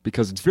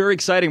because it's very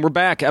exciting. We're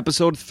back,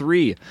 episode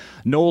 3,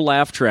 No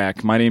Laugh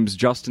Track. My name's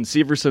Justin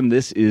Severson.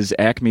 This is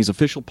Acme's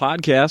official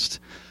podcast.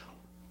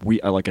 We,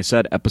 like I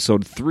said,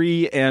 episode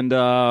 3, and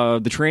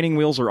the training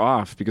wheels are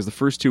off because the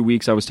first 2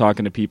 weeks I was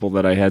talking to people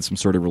that I had some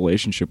sort of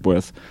relationship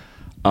with.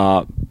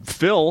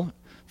 Phil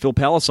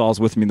Palisol is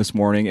with me this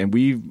morning, and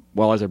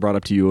as I brought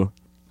up to you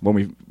when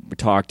we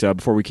talked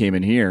before we came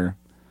in here,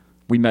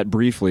 we met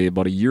briefly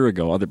about a year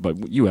ago,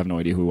 but you have no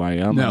idea who I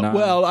am. No,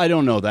 well, I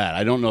don't know that.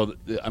 I don't know.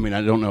 I mean,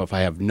 I don't know if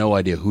I have no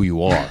idea who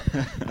you are,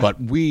 but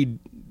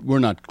we're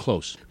not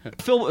close.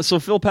 Phil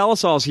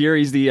Palisol is here.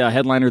 He's the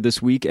headliner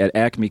this week at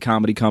Acme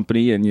Comedy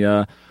Company,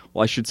 and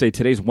I should say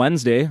today's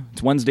Wednesday.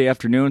 It's Wednesday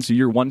afternoon, so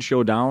you're one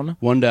show down.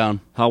 One down.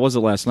 How was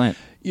it last night?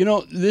 You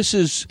know, this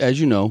is, as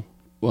you know,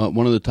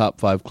 one of the top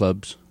 5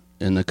 clubs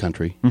in the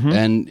country,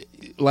 and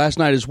last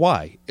night is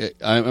why.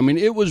 I mean,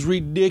 it was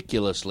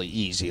ridiculously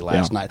easy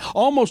last night,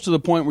 almost to the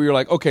point where you're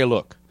like, okay,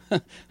 look,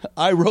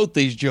 I wrote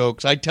these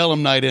jokes. I tell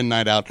them night in,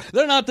 night out.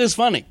 They're not this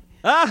funny.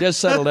 Just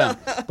settle down.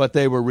 But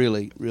they were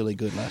really, really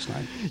good last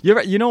night.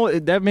 You know,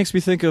 that makes me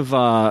think of,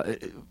 I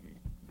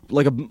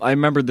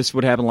remember this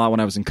would happen a lot when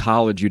I was in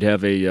college. You'd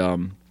have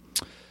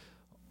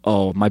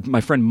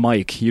my friend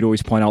Mike, he'd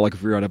always point out, like,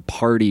 if we were at a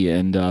party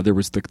and there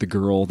was the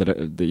girl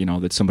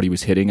that somebody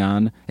was hitting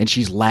on, and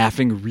she's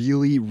laughing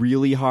really,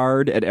 really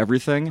hard at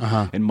everything,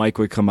 and Mike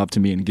would come up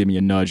to me and give me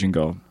a nudge and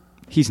go,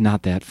 he's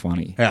not that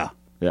funny. Yeah.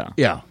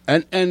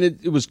 And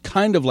it was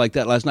kind of like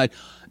that last night.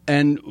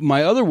 And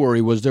my other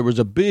worry was there was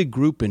a big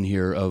group in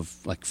here of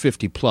like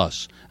 50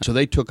 plus, so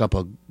they took up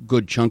a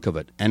good chunk of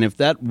it. And if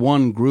that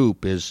one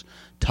group is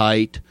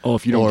tight,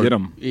 if you don't get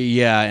them,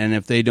 and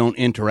if they don't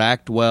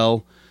interact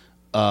well,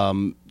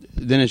 then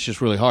it's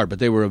just really hard. But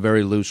they were a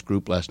very loose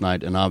group last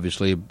night, and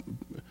obviously a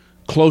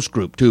close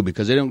group too,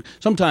 because they don't.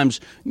 Sometimes,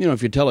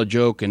 if you tell a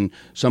joke and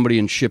somebody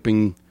in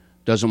shipping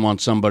doesn't want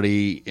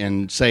somebody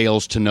in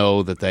sales to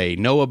know that they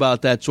know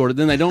about that sort of,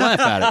 then they don't laugh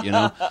at it,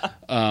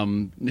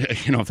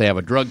 if they have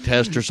a drug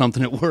test or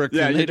something at work.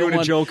 Yeah, you're doing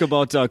a joke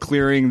about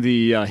clearing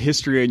the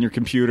history in your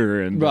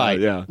computer. And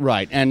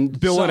Right. And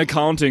Bill in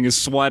accounting is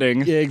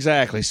sweating. Yeah,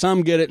 exactly.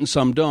 Some get it and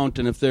some don't,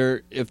 and if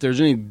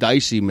there's any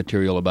dicey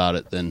material about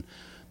it, then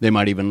they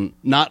might even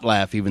not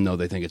laugh even though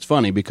they think it's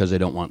funny because they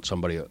don't want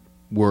somebody at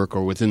work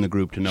or within the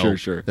group to know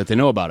that they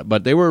know about it.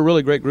 But they were a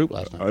really great group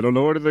last night. I don't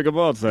know anything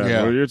about that.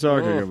 Yeah. What are you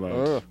talking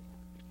about?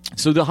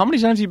 So how many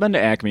times have you been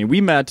to Acme?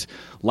 We met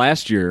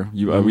last year.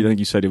 I think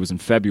you said it was in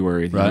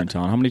February that you were in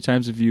town. How many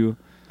times have you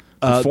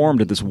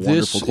performed at this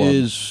wonderful club? This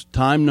is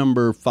time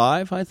number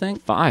 5, I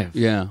think. 5?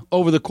 Yeah.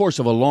 Over the course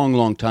of a long,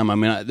 long time. I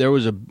mean,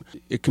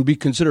 it can be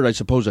considered, I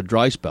suppose, a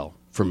dry spell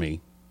for me.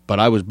 But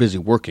I was busy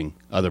working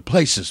other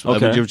places.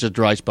 Okay. It was just a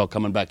dry spell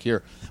coming back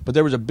here. But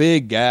there was a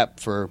big gap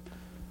for,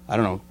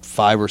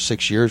 5 or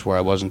 6 years where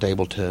I wasn't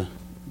able to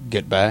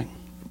get back.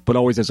 But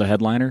always as a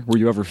headliner? Were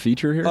you ever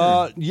featured here?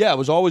 Yeah, it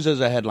was always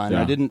as a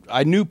headliner. Yeah.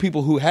 I knew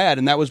people who had,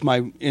 and that was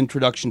my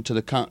introduction to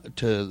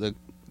the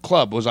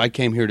club. Was I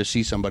came here to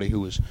see somebody who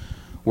was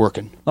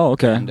working. Oh,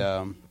 okay.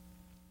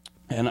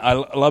 And I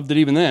loved it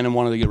even then, and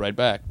wanted to get right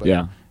back.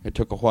 But it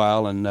took a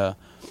while, and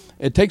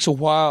it takes a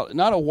while.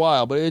 Not a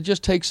while, but it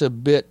just takes a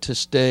bit to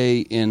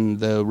stay in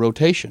the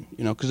rotation.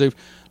 Because they've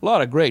a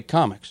lot of great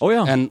comics. Oh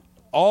yeah, and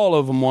all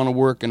of them want to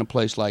work in a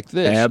place like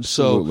this.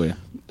 Absolutely. So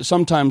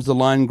sometimes the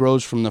line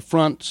grows from the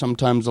front.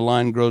 Sometimes the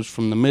line grows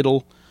from the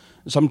middle.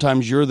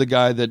 Sometimes you're the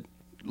guy that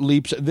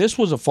leaps. This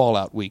was a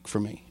fallout week for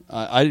me.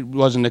 I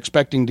wasn't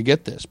expecting to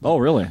get this. Oh,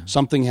 really?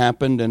 Something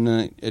happened,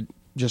 and it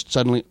just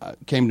suddenly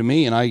came to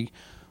me, and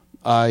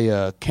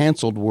I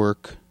canceled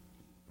work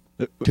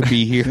to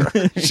be here.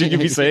 Should you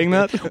be saying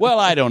that? Well,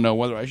 I don't know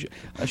whether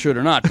I should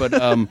or not, but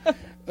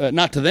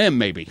not to them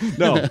maybe.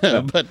 No.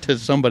 But to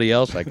somebody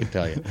else, I can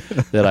tell you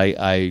that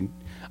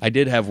I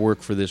did have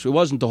work for this. It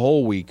wasn't the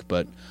whole week,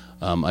 but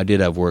I did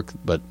have work,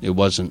 but it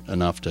wasn't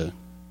enough to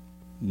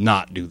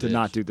not do this. To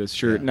not do this,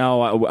 sure. Yeah.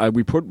 Now,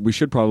 we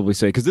should probably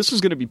say, because this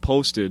is going to be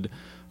posted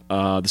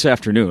this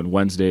afternoon,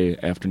 Wednesday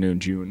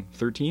afternoon, June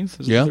 13th?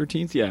 Is it the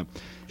 13th? Yeah.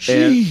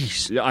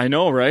 Jeez. I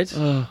know, right?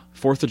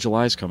 4th of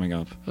July is coming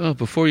up.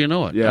 Before you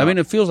know it. Yeah. I mean,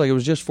 it feels like it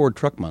was just Ford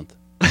Truck Month.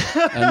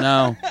 And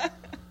now...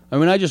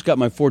 I just got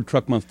my Ford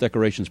Truck Month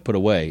decorations put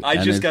away.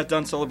 I just got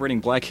done celebrating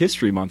Black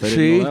History Month. I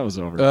didn't know that was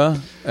over.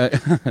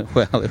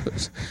 Well,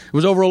 it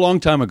was over a long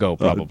time ago,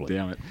 probably.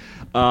 Damn it.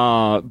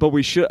 But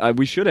we should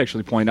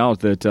actually point out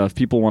that if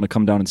people want to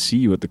come down and see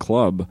you at the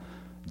club,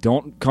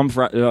 don't come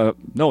Friday.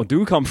 No,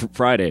 do come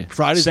Friday.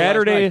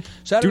 Saturday.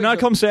 Do not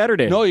come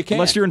Saturday. No, you can't.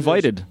 Unless you're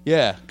invited.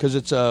 Yeah, because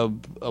it's a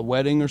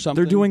wedding or something.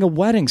 They're doing a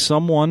wedding.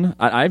 Someone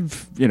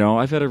I've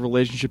had a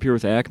relationship here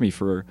with Acme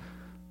for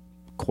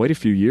quite a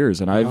few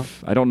years, and I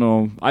don't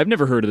know, I've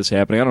never heard of this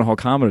happening. I don't know how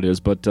common it is,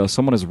 but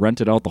someone has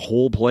rented out the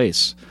whole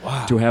place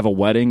to have a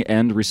wedding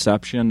and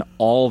reception,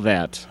 all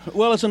that.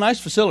 Well, it's a nice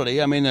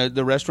facility. I mean,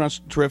 the restaurant's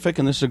terrific,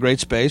 and this is a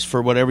great space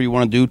for whatever you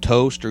want to do,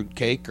 toast or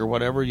cake or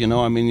whatever. You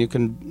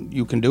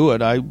can do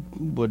it. I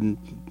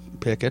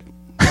wouldn't pick it.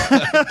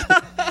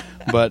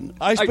 But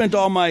I spent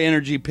all my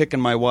energy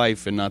picking my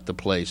wife and not the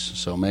place,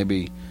 so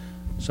maybe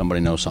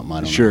somebody knows something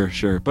I don't know.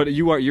 Sure. But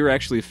you're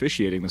actually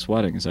officiating this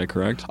wedding. Is that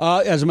correct?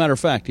 As a matter of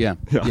fact, yeah.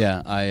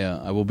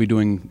 I will be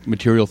doing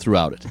material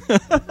throughout it.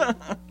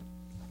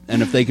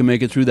 And if they can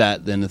make it through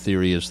that, then the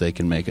theory is they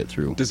can make it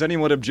through. Does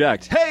anyone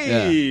object?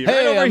 Hey, Yeah.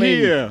 right over I mean-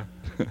 here.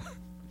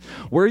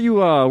 Where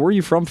are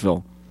you from,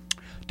 Phil?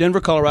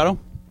 Denver, Colorado,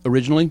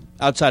 originally.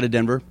 Outside of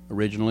Denver,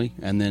 originally.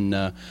 And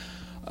then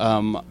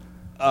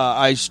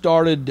I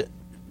started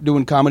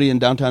doing comedy in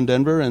downtown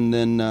Denver and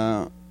then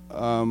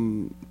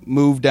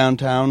moved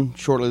downtown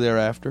shortly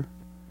thereafter.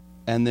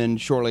 And then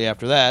shortly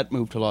after that,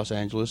 moved to Los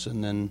Angeles.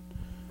 And then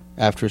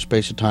after a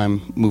space of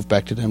time, moved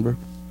back to Denver.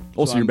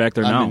 Oh, so you're back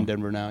there now? I'm in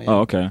Denver now, yeah. Oh,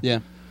 okay. Yeah.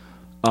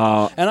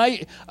 And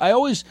I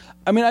always,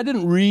 I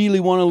didn't really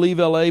want to leave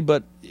L.A.,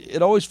 but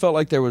it always felt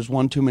like there was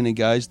one too many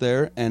guys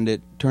there, and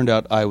it turned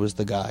out I was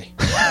the guy.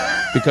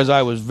 Because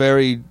I was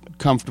very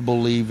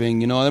comfortable leaving,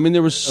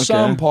 there was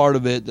some part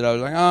of it that I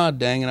was like,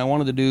 dang it, I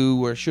wanted to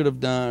do or should have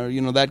done,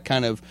 or, that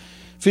kind of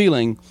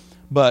feeling.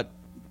 But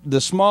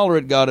the smaller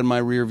it got in my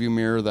rearview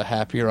mirror, the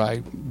happier I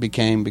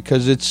became,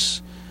 because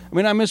it's,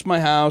 I miss my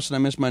house, and I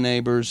miss my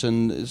neighbors,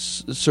 and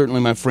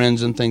certainly my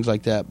friends and things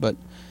like that, but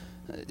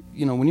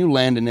when you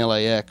land in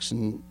LAX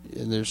and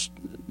there's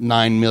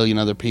 9 million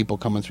other people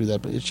coming through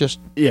that, but it's just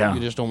you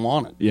just don't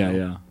want it.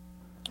 Yeah.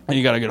 And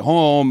you got to get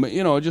home.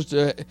 Just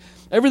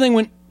everything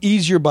went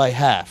easier by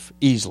half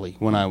easily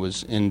when I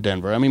was in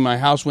Denver. My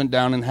house went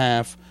down in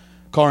half.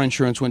 Car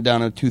insurance went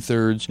down to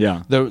 2/3.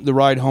 Yeah. The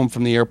ride home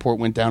from the airport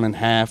went down in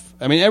half.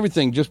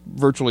 Everything just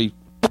virtually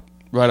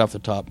right off the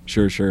top.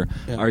 Sure.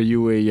 Yeah. Are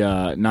you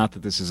a not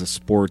that this is a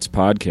sports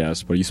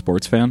podcast, but are you a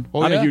sports fan?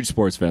 Oh, I'm yeah. a huge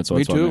sports fan, so Me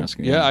that's too. what I'm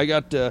asking. Yeah, I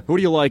got. Who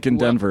do you like in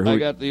Denver? I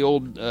got the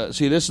old.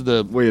 See, this is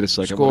the Wait a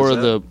second, score what of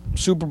is the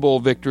Super Bowl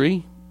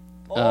victory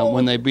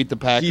when they beat the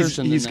Packers.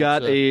 He's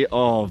got Phil.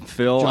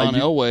 John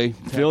Elway.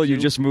 Phil, you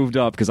just moved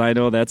up because I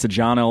know that's a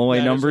John Elway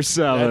That number is-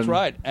 7. That's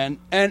right, and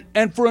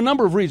for a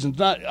number of reasons.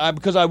 Not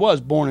because I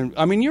was born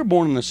in. You're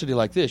born in a city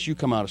like this. You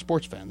come out a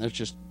sports fan. That's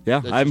just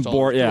Yeah, that's I'm just all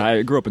born. it's Yeah, true.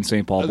 I grew up in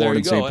St. Paul, There born you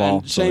in go. St. Paul.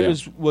 And same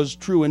as was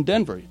true in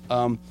Denver.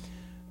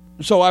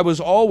 So I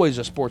was always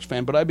a sports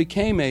fan, but I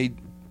became a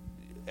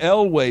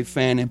Elway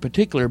fan in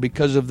particular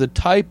because of the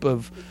type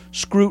of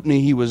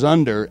scrutiny he was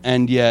under,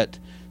 and yet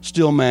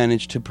still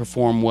managed to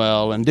perform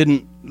well and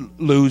didn't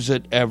lose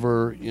it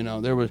ever.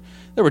 There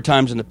were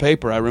times in the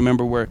paper I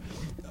remember where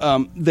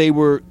they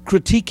were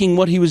critiquing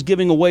what he was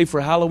giving away for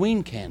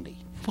Halloween candy.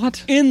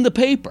 What? In the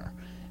paper.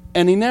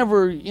 And he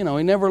never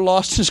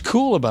lost his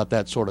cool about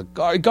that sort of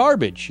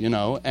garbage,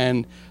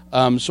 And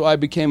so I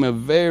became a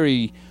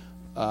very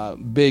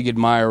big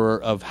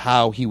admirer of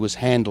how he was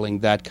handling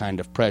that kind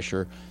of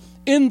pressure,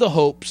 in the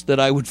hopes that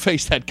I would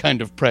face that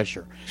kind of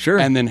pressure, Sure,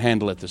 and then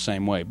handle it the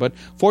same way. But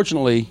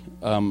fortunately,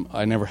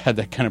 I never had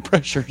that kind of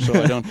pressure, so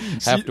I don't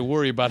have to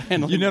worry about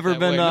handling. You never it that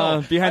been way.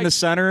 No. behind the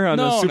center on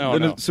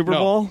in a Super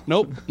Bowl?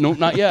 Nope,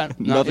 not yet.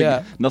 Not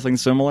yet. Nothing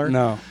similar.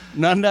 No,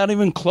 not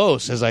even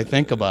close. As I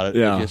think about it,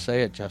 Yeah. as you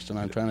say it, Justin,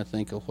 I'm trying to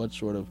think of what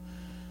sort of.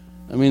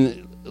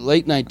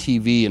 Late night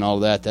TV and all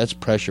that's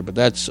pressure, but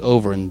that's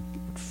over in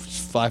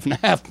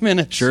 5.5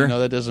 minutes. Sure.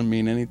 That doesn't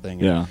mean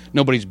anything. Yeah.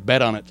 Nobody's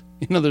bet on it.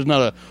 There's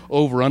not a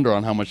over under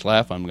on how much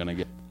laugh I'm going to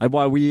get.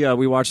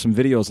 We watched some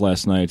videos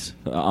last night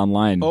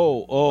online.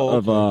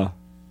 Of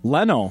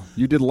Leno.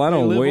 You did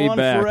Leno Live way on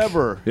back.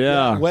 forever.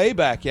 Yeah. Way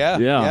back.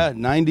 Yeah.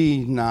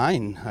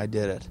 99. I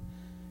did it,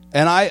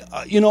 and I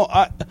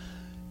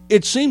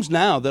it seems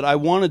now that I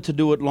wanted to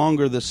do it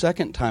longer the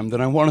second time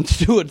than I wanted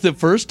to do it the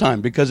first time,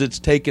 because it's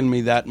taken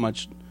me that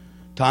much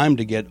time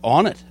to get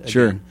on it again.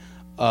 Sure.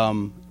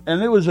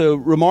 And it was a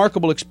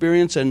remarkable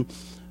experience, and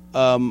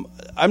I'm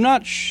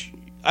not.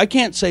 I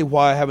can't say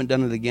why I haven't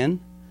done it again,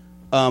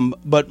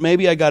 but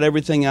maybe I got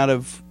everything out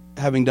of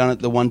having done it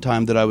the one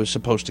time that I was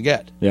supposed to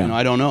get. Yeah.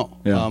 I don't know.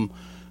 Yeah.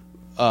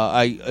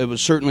 It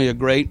was certainly a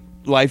great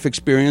life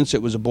experience.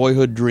 It was a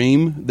boyhood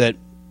dream that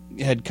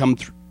had come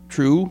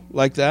true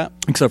like that.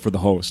 Except for the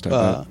host. I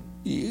bet.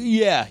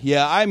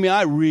 Yeah.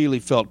 I really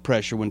felt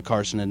pressure when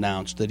Carson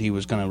announced that he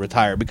was going to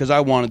retire, because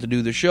I wanted to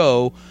do the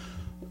show,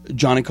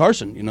 Johnny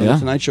Carson. The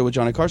Tonight Show with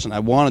Johnny Carson. I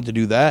wanted to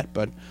do that,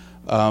 but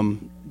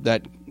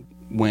that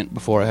went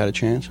before I had a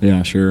chance.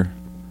 Yeah, sure.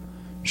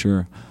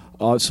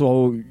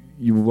 So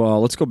you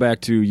let's go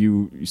back to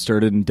you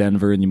started in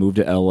Denver and you moved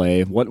to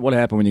L.A. What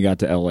happened when you got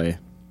to L.A.?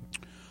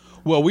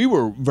 Well, we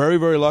were very,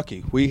 very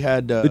lucky. We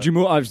had. Did you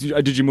move?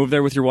 Did you move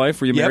there with your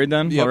wife? Were you married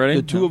then already?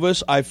 The two of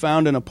us. I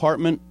found an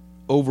apartment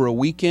over a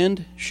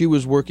weekend. She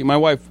was working. My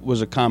wife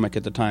was a comic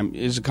at the time.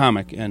 Is a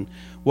comic and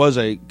was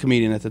a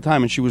comedian at the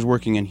time, and she was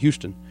working in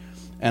Houston.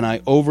 And I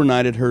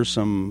overnighted her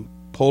some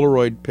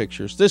Polaroid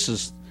pictures. This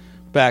is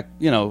back.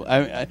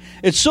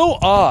 It's so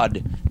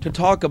odd to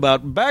talk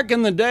about back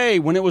in the day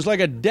when it was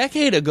like a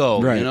decade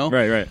ago. Right.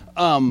 Right.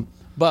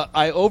 But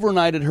I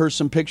overnighted her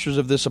some pictures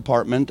of this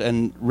apartment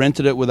and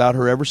rented it without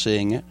her ever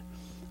seeing it.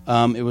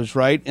 It was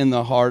right in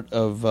the heart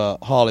of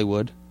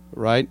Hollywood,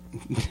 right?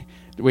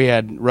 We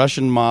had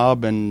Russian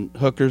mob and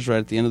hookers right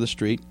at the end of the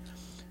street.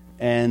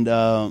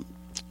 And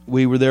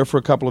we were there for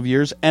a couple of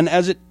years. And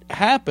as it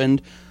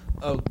happened,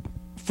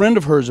 friend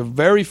of hers, a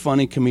very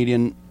funny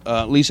comedian,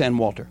 Lisa Ann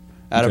Walter,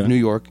 out of New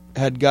York,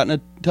 had gotten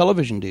a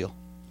television deal.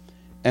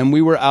 And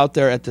we were out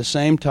there at the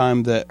same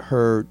time that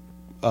her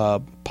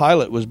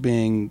pilot was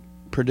being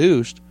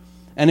produced,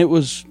 and it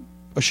was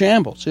a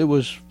shambles. It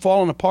was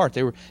falling apart.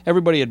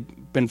 Everybody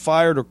had been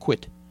fired or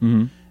quit.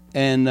 Mm-hmm.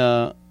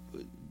 And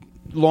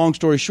long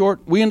story short,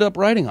 we ended up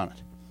writing on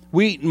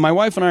it. My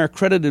wife and I are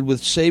credited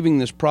with saving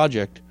this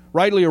project,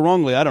 rightly or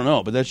wrongly, I don't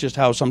know, but that's just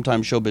how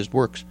sometimes showbiz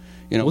works.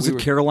 Was it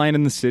Caroline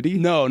in the City?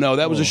 No,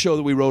 that was a show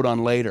that we wrote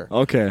on later.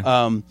 Okay.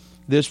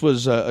 This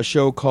was a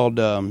show called,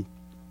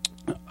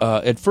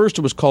 at first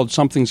it was called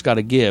Something's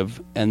Gotta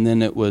Give, and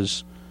then it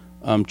was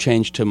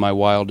changed to My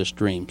Wildest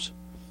Dreams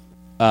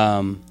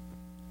on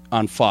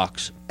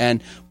Fox.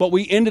 But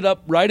we ended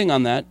up writing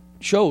on that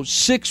show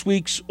 6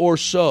 weeks or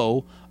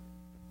so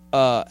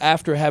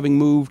after having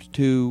moved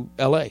to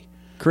L.A.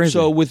 Crazy.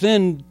 So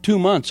within 2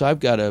 months, I've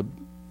got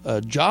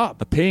a job.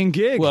 A paying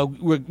gig. Well,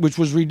 which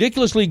was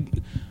ridiculously...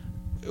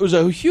 It was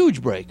a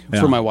huge break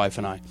for my wife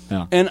and I.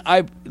 Yeah. And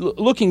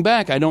looking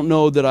back, I don't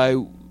know that I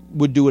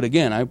would do it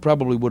again. I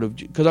probably would have...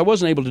 Because I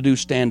wasn't able to do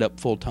stand-up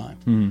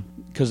full-time.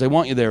 Because they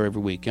want you there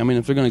every week. I mean,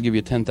 if they're going to give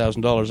you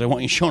 $10,000, they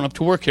want you showing up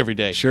to work every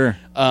day. Sure.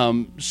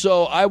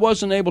 So I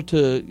wasn't able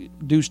to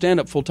do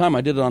stand-up full-time.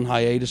 I did it on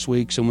hiatus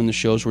weeks and when the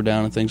shows were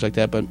down and things like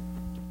that. But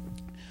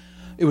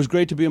it was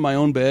great to be in my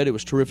own bed. It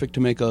was terrific to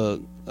make a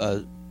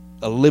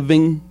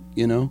living,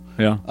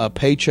 a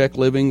paycheck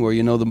living where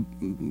the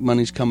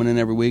money's coming in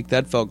every week.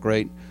 That felt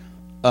great.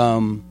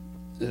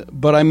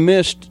 But I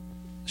missed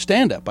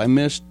stand-up. I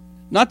missed,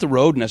 not the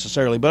road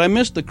necessarily, but I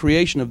missed the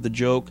creation of the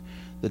joke,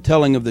 the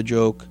telling of the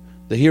joke,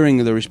 the hearing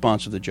of the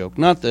response of the joke,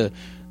 not the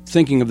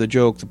thinking of the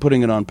joke, the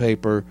putting it on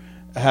paper,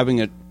 having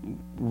it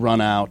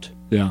run out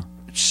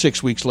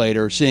 6 weeks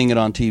later, seeing it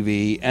on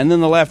TV, and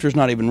then the laughter's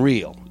not even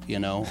real,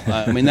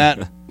 I mean,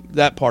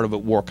 that part of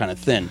it wore kind of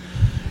thin.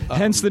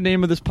 Hence the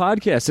name of this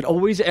podcast. It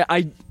always...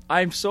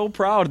 I'm so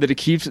proud that it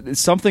keeps...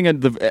 Something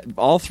at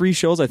all three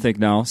shows, I think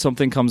now,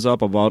 something comes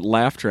up about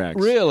laugh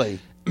tracks. Really?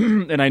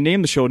 And I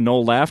named the show No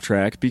Laugh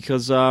Track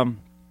because...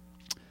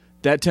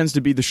 that tends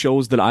to be the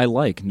shows that I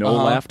like. No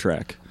laugh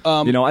track.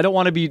 I don't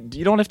want to be...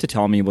 You don't have to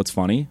tell me what's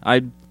funny.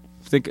 I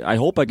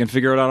hope I can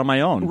figure it out on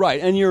my own. Right,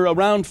 and you're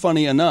around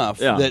funny enough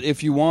that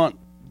if you want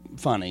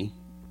funny,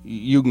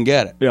 you can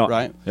get it,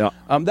 right? Yeah.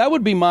 That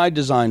would be my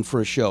design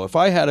for a show. If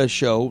I had a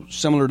show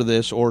similar to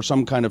this or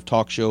some kind of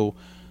talk show,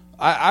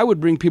 I would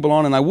bring people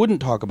on and I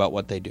wouldn't talk about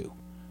what they do.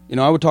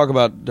 I would talk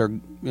about their,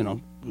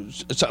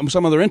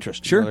 some other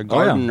interest. Sure. Their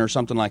garden or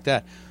something like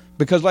that.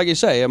 Because, like you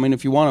say, I mean,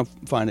 if you want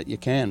to find it, you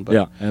can. But,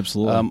 yeah,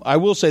 absolutely. I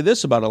will say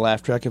this about a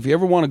laugh track. If you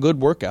ever want a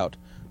good workout,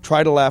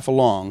 try to laugh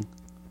along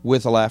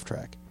with a laugh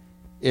track.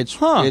 It's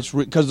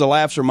because the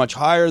laughs are much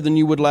higher than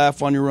you would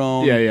laugh on your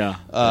own.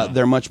 Yeah.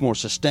 They're much more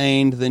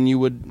sustained than you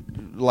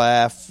would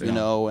laugh,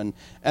 and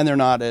they're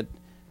not at...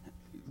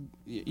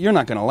 You're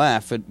not going to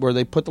laugh at where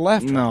they put the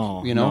laugh track.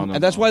 No.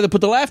 And that's why they put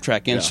the laugh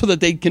track in, so that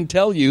they can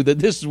tell you that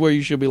this is where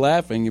you should be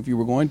laughing if you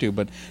were going to,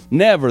 but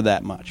never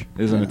that much.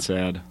 Isn't it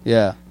sad?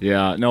 Yeah.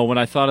 Yeah. No, when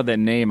I thought of that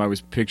name, I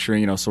was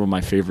picturing, some of my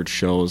favorite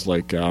shows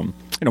like,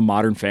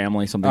 Modern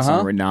Family, something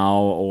right now,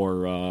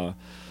 or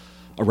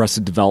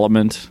Arrested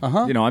Development.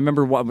 I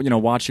remember,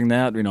 watching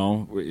that,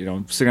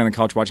 sitting on the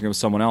couch watching it with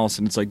someone else,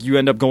 and it's like you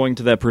end up going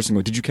to that person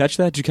and go, did you catch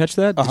that? Did you catch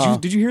that?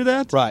 Did you hear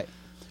that?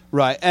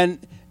 Right. And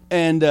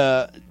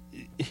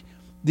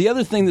the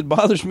other thing that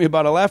bothers me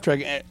about a laugh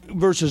track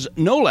versus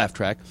no laugh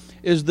track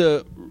is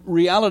the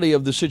reality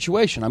of the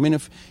situation. I mean,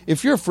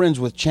 if you're friends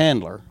with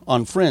Chandler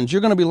on Friends,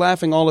 you're going to be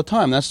laughing all the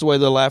time. That's the way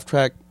the laugh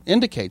track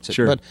indicates it.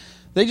 Sure. But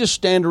they just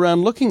stand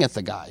around looking at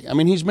the guy. I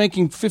mean, he's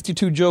making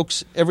 52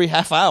 jokes every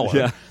half hour.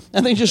 Yeah.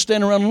 And they just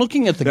stand around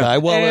looking at the guy.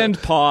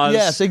 And pause.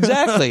 Yes,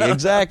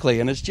 exactly.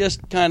 And it's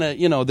just kind of,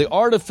 the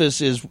artifice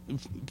is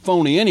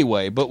phony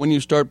anyway, but when you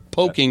start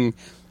poking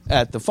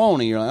at the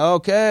phony, you're like,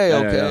 okay,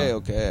 I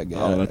get it.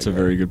 Oh, that's a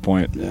very good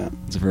point. Yeah.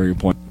 That's a very good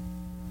point.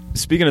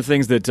 Speaking of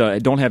things that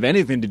don't have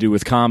anything to do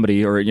with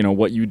comedy or,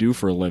 what you do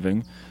for a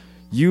living,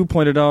 you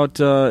pointed out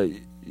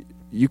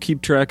you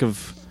keep track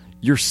of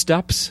your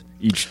steps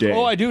each day.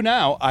 Oh, I do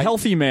now.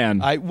 Healthy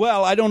man. I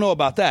don't know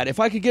about that. If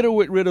I could get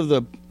rid of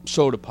the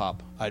soda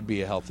pop, I'd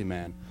be a healthy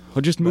man.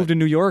 Well, just move to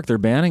New York. They're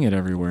banning it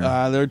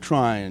everywhere. They're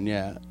trying,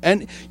 yeah.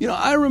 And,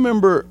 I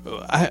remember,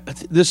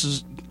 this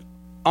is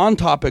on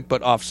topic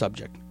but off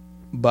subject,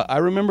 but I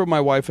remember my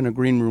wife in a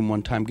green room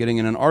one time getting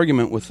in an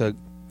argument with a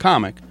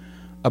comic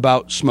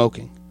about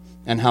smoking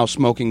and how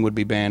smoking would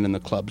be banned in the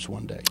clubs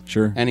one day.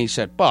 Sure. And he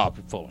said, Bob,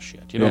 you're full of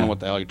shit. You don't know what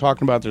the hell you're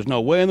talking about. There's no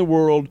way in the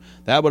world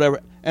that would ever...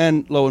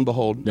 And lo and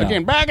behold,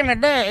 again, back in the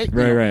day,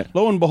 right.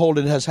 Lo and behold,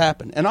 it has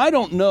happened. And I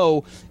don't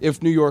know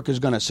if New York is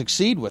going to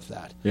succeed with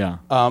that. Yeah.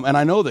 And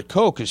I know that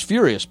Coke is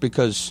furious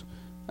because,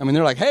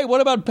 they're like, hey,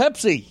 what about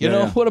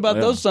Pepsi? What about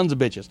those sons of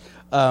bitches?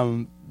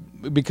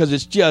 Because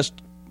it's just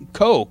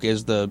Coke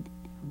is the,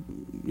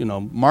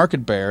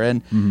 market bear.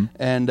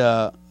 And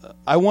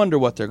I wonder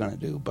what they're going to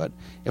do. But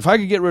if I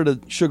could get rid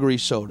of sugary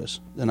sodas,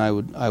 then I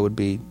would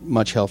be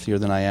much healthier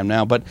than I am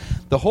now. But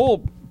the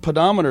whole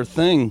pedometer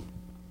thing,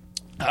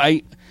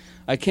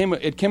 it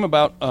came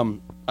about.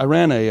 I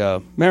ran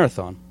a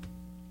marathon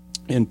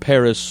in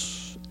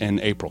Paris in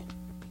April.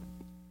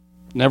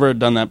 Never had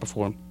done that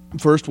before.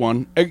 First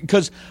one,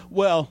 because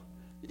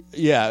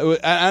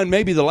and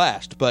maybe the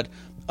last. But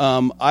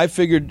I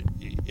figured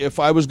if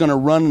I was going to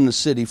run in the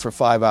city for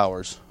 5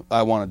 hours,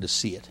 I wanted to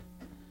see it,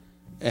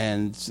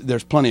 and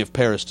there's plenty of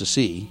Paris to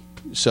see.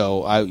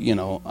 So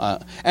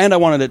and I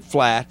wanted it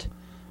flat,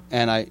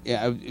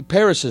 and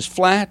Paris is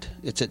flat.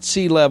 It's at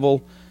sea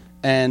level,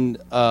 and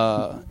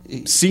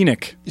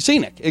scenic,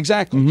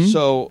 exactly. Mm-hmm.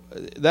 So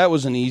that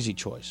was an easy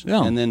choice.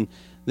 Yeah. And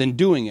then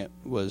doing it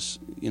was,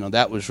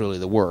 that was really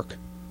the work.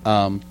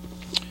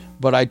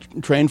 But I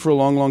trained for a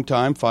long, long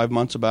time, 5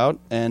 months about,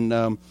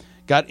 and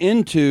got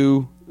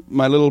into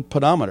my little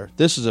pedometer.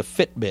 This is a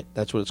Fitbit.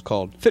 That's what it's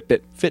called.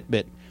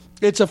 Fitbit.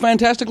 It's a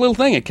fantastic little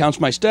thing. It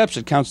counts my steps.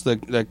 It counts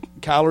the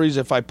calories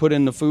if I put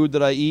in the food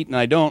that I eat, and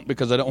I don't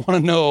because I don't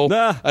want to know.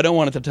 I don't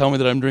want it to tell me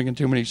that I'm drinking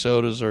too many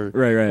sodas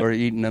or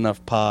eating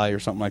enough pie or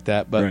something like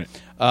that. But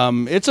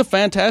it's a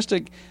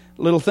fantastic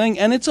little thing,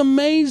 and it's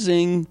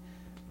amazing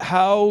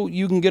how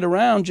you can get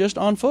around just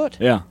on foot.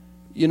 Yeah.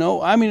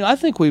 I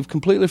think we've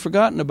completely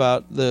forgotten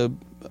about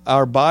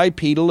our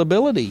bipedal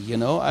ability.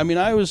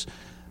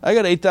 I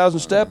got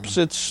 8,000 steps.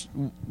 It's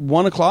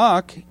 1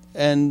 o'clock,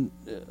 and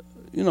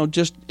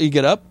just you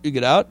get up, you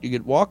get out, you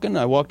get walking.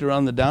 I walked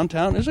around the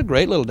downtown. It's a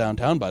great little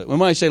downtown, by the way.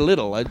 When I say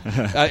little,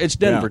 it's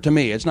Denver to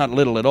me. It's not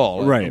little at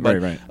all. Right.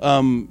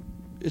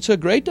 It's a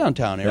great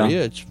downtown area.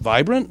 Yeah. It's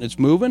vibrant. It's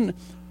moving. A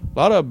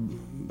lot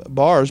of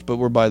bars, but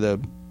we're by the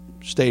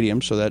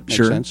stadium, so that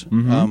makes sense.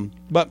 Mm-hmm.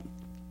 But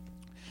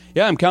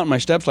yeah, I'm counting my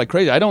steps like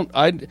crazy.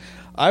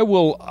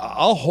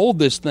 I'll hold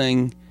this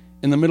thing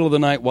in the middle of the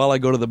night while I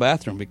go to the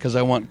bathroom because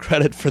I want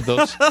credit for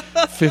those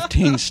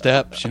 15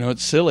 steps.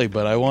 It's silly,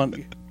 but I want.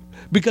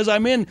 Because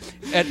I'm in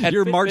at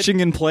you're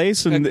marching in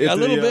place and a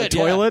little bit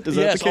toilet. Yeah. Is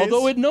that the case?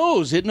 Although it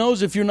knows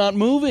if you're not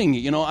moving.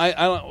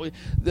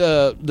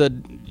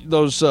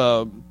 Those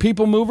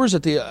people movers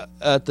at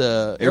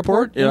the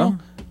airport.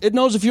 It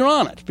knows if you're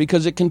on it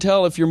because it can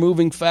tell if you're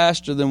moving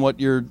faster than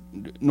what your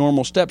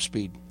normal step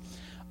speed.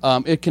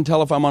 It can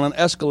tell if I'm on an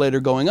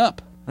escalator going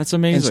up. That's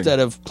amazing. Instead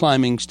of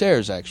climbing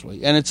stairs,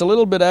 actually, and it's a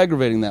little bit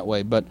aggravating that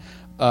way. But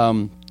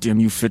damn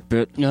you,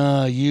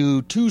 Fitbit!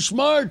 You too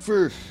smart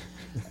for.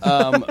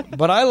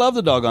 But I love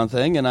the doggone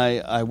thing, and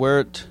I wear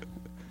it,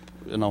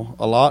 a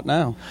lot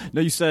now.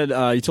 No, you said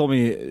you told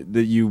me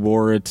that you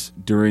wore it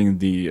during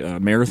the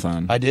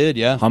marathon. I did,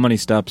 yeah. How many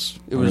steps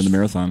were in the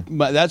marathon?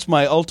 That's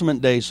my ultimate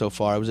day so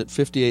far. I was at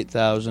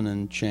 58,000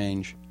 and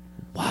change.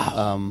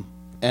 Wow.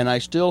 And I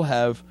still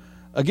have.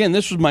 Again,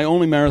 this was my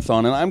only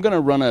marathon, and I'm going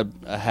to run a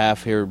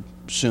half here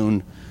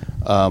soon.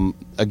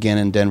 Again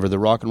in Denver, the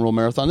Rock and Roll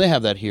Marathon. They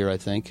have that here, I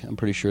think. I'm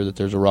pretty sure that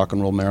there's a Rock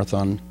and Roll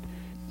Marathon.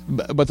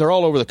 But they're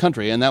all over the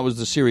country, and that was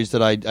the series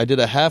that I did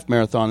a half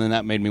marathon, and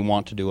that made me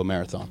want to do a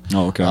marathon.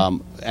 Oh, okay.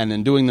 And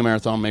in doing the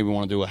marathon, made me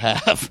want to do a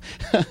half.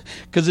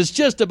 Because it's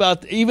just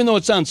about, even though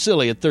it sounds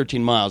silly at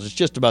 13 miles, it's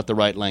just about the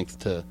right length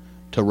to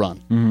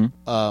run.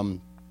 Mm-hmm.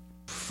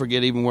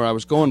 Forget even where I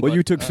was going. Well,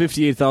 you took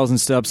 58,000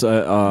 steps.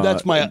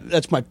 That's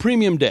my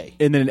premium day.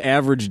 And then an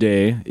average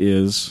day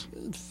is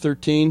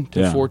 13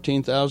 to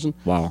 14,000.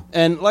 Wow!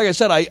 And like I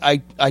said,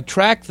 I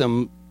track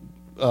them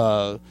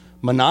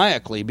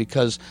maniacally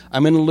because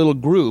I'm in a little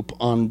group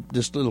on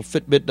this little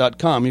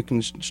Fitbit.com. You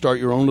can start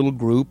your own little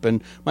group,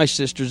 and my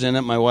sister's in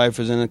it, my wife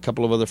is in it, a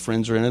couple of other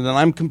friends are in it, and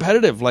I'm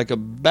competitive like a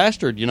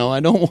bastard. I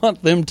don't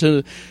want them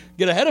to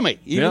get ahead of me,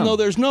 even though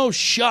there's no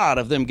shot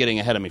of them getting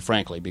ahead of me,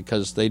 frankly,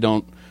 because they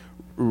don't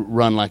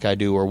run like I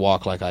do or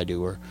walk like I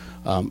do, or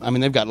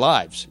they've got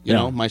lives. You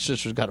know, my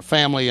sister's got a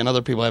family, and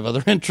other people have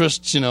other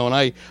interests. And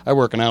I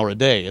work an hour a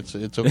day. It's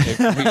okay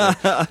for me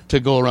to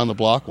go around the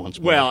block once.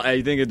 Well,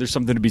 I think there's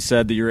something to be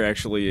said that you're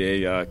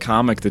actually a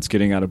comic that's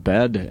getting out of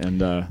bed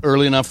and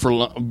early enough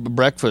for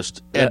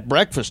breakfast at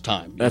breakfast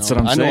time. That's what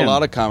I'm saying. I know a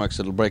lot of comics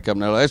that'll break up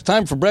and they're like, "It's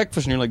time for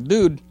breakfast," and you're like,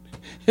 "Dude,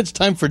 it's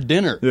time for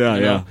dinner."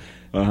 Yeah.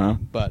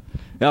 But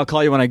I'll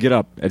call you when I get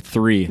up at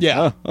 3. Yeah.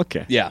 Oh,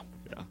 okay. Yeah.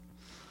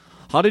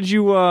 How did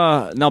you?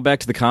 Now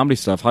back to the comedy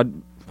stuff. How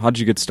did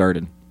you get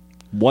started?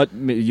 What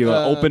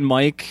open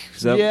mic?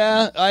 Is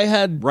that I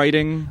had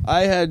writing.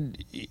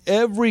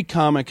 Every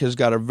comic has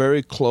got a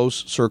very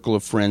close circle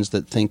of friends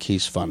that think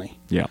he's funny.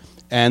 Yeah,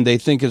 and they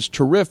think it's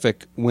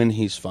terrific when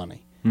he's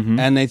funny,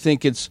 and they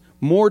think it's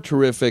more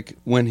terrific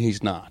when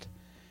he's not,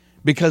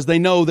 because they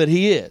know that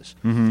he is.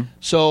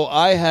 So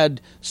I had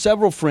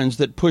several friends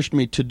that pushed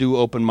me to do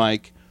open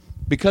mic.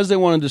 Because they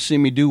wanted to see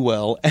me do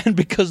well, and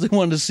because they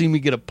wanted to see me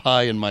get a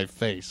pie in my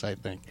face, I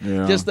think.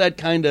 Yeah. Just that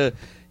kind of,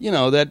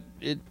 that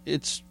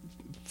it's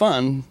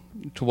fun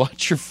to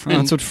watch your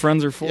friends. That's what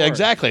friends are for. Yeah,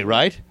 exactly,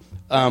 right?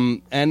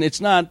 And it's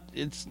not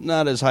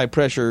as high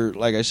pressure,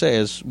 like I say,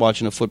 as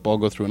watching a football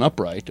go through an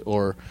upright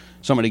or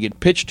somebody get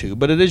pitched to,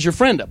 but it is your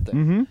friend up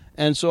there.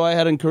 And so I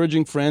had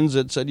encouraging friends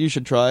that said, you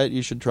should try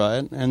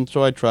it, and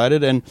so I tried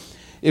it. And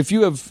if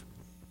you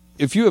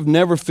have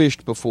never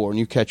fished before and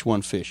you catch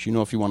one fish,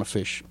 if you want to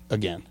fish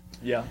again.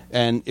 Yeah.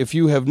 And if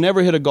you have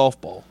never hit a golf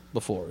ball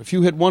before, if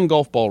you hit one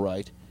golf ball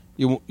right,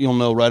 you'll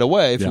know right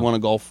away if you want to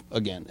golf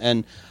again.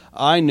 And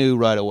I knew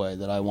right away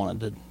that I wanted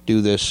to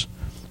do this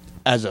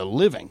as a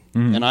living.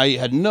 And I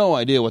had no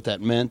idea what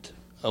that meant,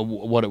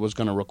 what it was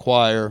going to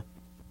require,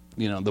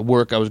 the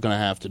work I was going to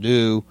have to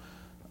do,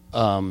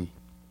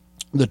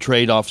 the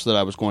trade-offs that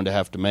I was going to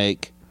have to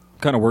make.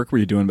 What kind of work were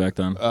you doing back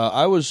then?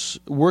 I was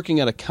working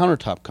at a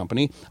countertop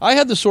company. I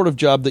had the sort of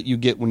job that you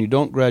get when you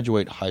don't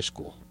graduate high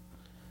school,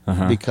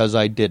 because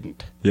I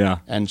didn't. Yeah.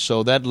 And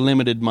so that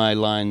limited my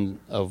line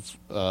of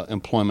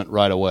employment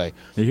right away.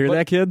 You hear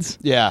that, kids?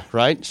 Yeah,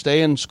 right?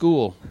 Stay in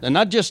school. And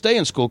not just stay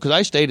in school, because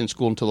I stayed in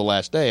school until the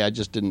last day. I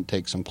just didn't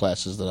take some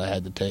classes that I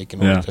had to take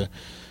in order to...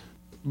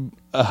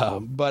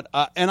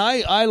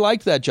 I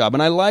liked that job,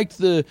 and I liked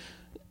the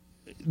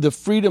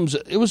freedoms.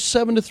 It was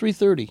 7 to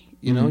 3:30.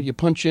 You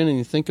punch in and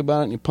you think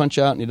about it, and you punch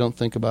out and you don't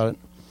think about it.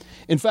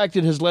 In fact,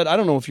 it has led. I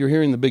don't know if you're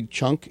hearing the big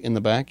chunk in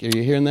the back. Are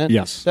you hearing that?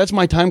 Yes. That's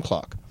my time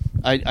clock.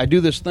 I do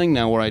this thing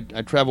now where I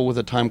travel with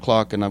a time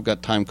clock, and I've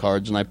got time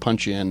cards, and I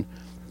punch in,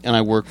 and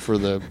I work for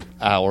the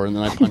hour, and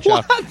then I punch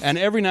out. And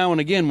every now and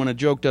again, when a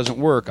joke doesn't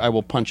work, I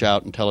will punch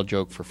out and tell a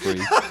joke for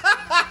free.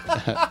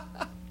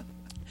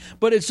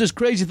 But it's this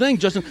crazy thing,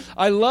 Justin.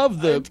 I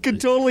love the... Could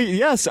totally,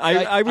 yes.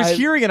 I was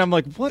hearing it. I'm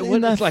like, what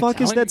in the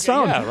fuck is that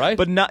sound? Yeah, right?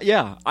 But not,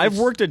 yeah. I've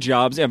worked at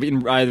jobs. I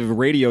mean, I have a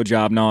radio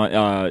job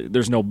now.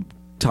 There's no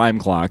time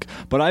clock.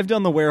 But I've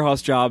done the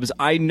warehouse jobs.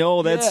 I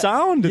know that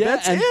sound. Yeah,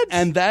 that's it.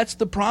 And that's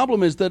the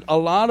problem, is that a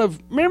lot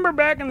of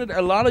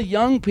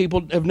young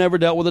people have never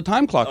dealt with a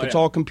time clock. It's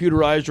all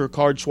computerized or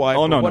card swipe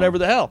or whatever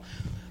the hell.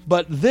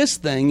 But this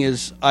thing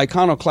is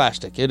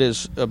iconoclastic. It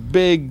is a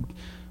big...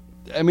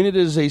 it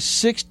is a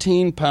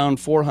 16-pound,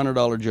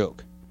 $400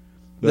 joke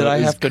that I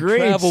have to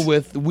travel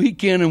with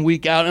week in and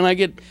week out, and I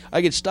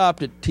get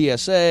stopped at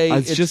TSA. I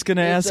was just going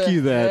to ask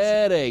you that.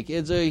 Headache.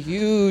 It's a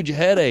huge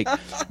headache,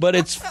 but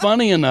it's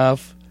funny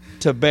enough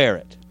to bear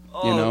it.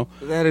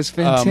 That is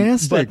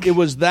fantastic. But it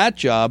was that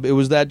job. It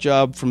was that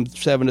job from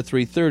 7 to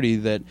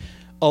 3:30 that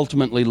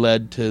ultimately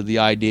led to the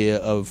idea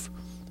of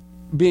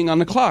being on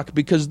the clock,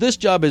 because this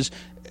job is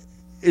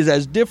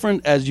as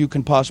different as you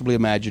can possibly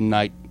imagine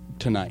night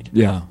to night.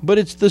 Yeah. But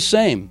it's the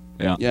same.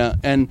 Yeah. Yeah.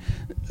 And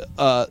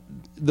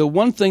the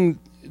one thing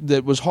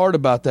that was hard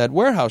about that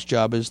warehouse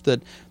job is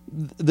that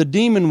the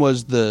demon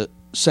was the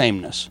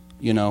sameness.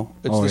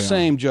 It's the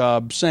same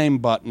job, same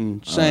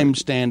button, same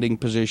standing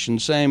position,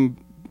 same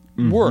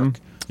work.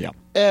 Yeah.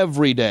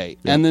 Every day.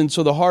 Yeah. And then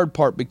so the hard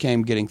part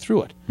became getting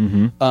through it.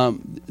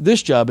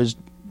 This job is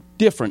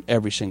different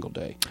every single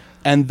day.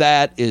 And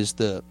that is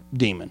the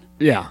demon.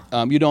 Yeah.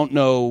 You don't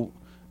know.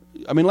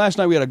 Last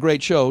night we had a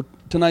great show.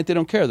 Tonight they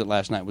don't care that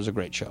last night was a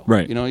great show.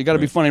 Right. You got to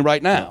be funny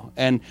right now.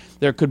 And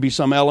there could be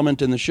some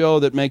element in the show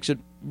that makes it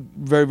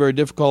very, very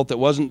difficult that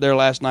wasn't there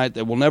last night,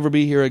 that will never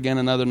be here again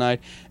another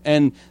night.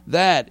 And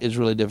that is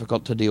really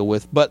difficult to deal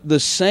with. But the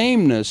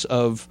sameness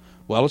of,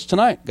 well, it's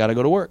tonight, got to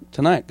go to work.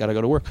 Tonight, got to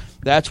go to work.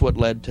 That's what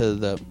led to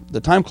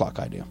the time clock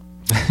idea.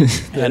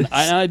 And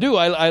I do.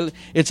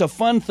 It's a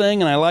fun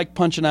thing, and I like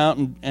punching out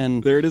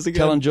and there it is again.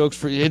 Telling jokes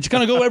for. It's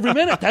going to go every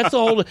minute. That's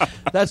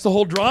the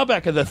whole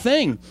drawback of the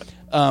thing.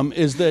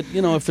 Is that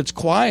if it's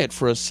quiet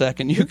for a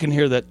second, you can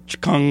hear that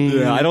chung.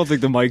 Yeah, I don't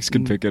think the mics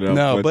can pick it up.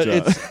 No, but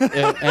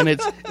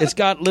it's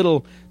got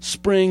little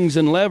springs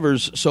and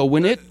levers, so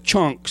when it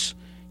chunks,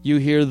 you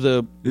hear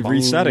the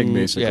resetting,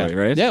 basically,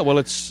 right? Yeah, well,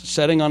 it's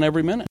setting on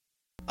every minute.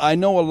 I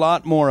know a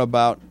lot more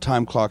about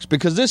time clocks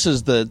because this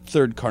is the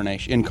third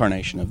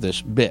incarnation of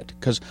this bit.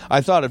 Because I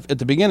thought at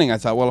the beginning,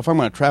 well, if I'm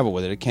going to travel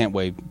with it, it can't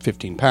weigh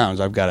 15 pounds.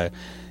 I've got to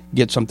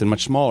get something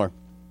much smaller.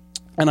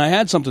 And I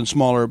had something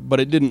smaller, but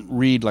it didn't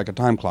read like a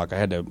time clock. I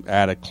had to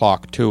add a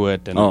clock to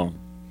it.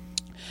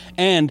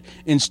 And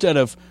instead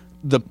of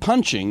the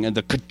punching and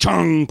the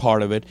ka-chung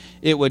part of it,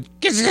 it would,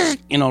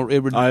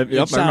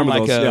 sound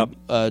like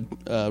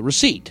a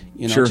receipt.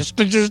 Sure.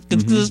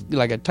 Just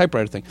like a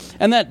typewriter thing.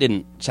 And that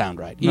didn't sound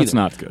right either. That's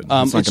not good.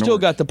 It still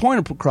got the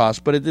pointer across,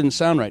 but it didn't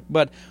sound right.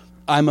 But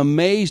I'm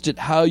amazed at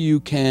how you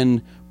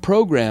can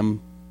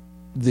program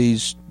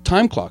these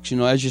time clocks.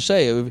 As you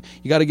say, you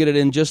got to get it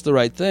in just the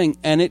right thing,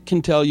 and it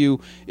can tell you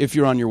if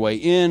you're on your way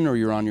in or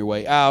you're on your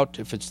way out.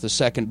 If it's the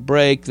second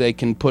break, they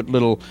can put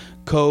little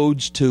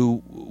codes to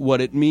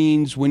what it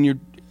means when you're...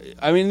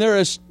 they're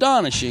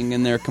astonishing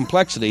in their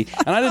complexity,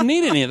 and I didn't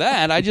need any of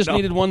that. I just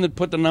needed one that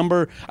put the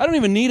number... I don't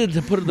even need it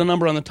to put the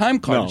number on the time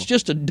card. No. It's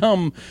just a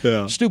dumb,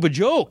 stupid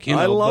joke.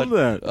 I love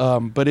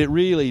that. But it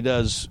really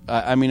does...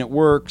 it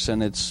works,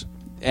 and it's...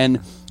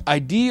 And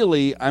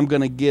ideally, I'm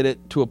going to get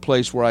it to a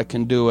place where I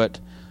can do it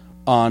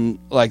on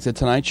like the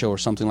Tonight Show or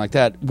something like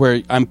that,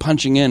 where I'm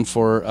punching in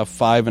for a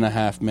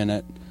 5.5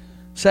 minute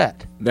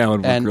set. That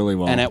would work really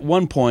well. And at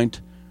one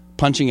point,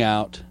 punching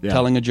out,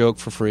 telling a joke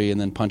for free, and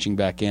then punching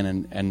back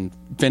in and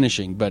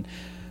finishing. But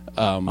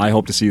I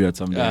hope to see that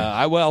someday.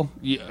 I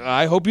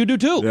hope you do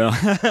too.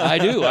 Yeah. I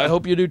do. I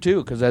hope you do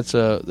too, because that's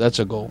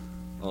a goal.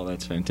 Oh,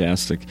 that's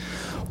fantastic.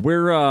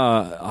 Where?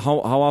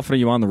 How often are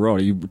you on the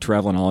road? Are you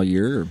traveling all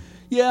year? Or?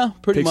 Yeah,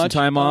 pretty Take much.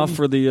 some time off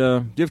for the.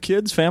 Do you have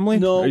kids, family?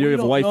 No, Or you we have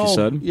a don't- wife. no. You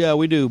said. Yeah,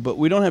 we do, but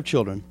we don't have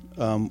children.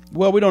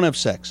 Well, we don't have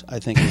sex, I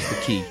think is the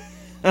key.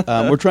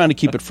 We're trying to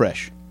keep it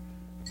fresh.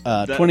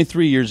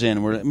 23 years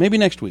in, maybe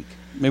next week.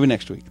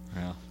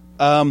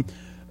 Yeah.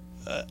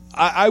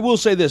 I will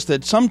say this,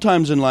 that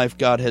sometimes in life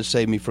God has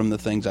saved me from the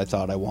things I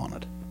thought I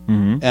wanted.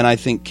 Mm-hmm. And I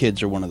think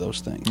kids are one of those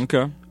things.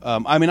 Okay.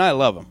 I mean, I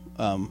love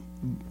them,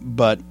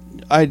 but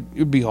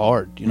it'd be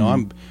hard. You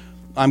know,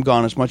 I'm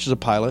gone as much as a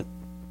pilot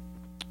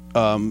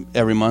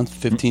every month,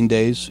 15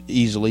 days,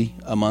 easily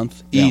a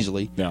month,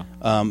 easily. Yeah.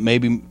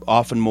 Maybe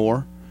often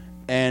more.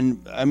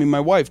 And, I mean, my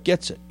wife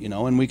gets it, you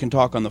know, and we can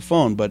talk on the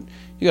phone, but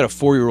you got a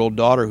 4-year-old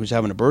daughter who's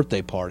having a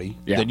birthday party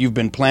that you've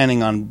been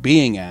planning on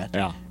being at,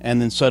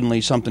 and then suddenly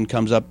something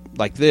comes up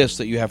like this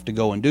that you have to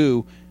go and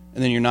do,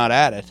 and then you're not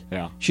at it.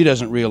 Yeah. She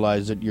doesn't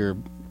realize that you're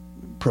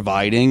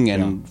providing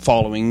and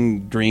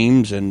following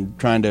dreams and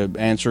trying to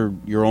answer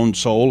your own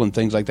soul and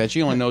things like that.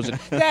 She only knows that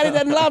Daddy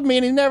doesn't love me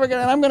and he's never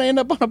gonna. I'm going to end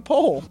up on a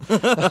pole.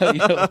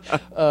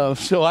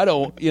 So I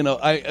don't. You know,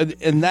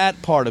 and that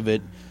part of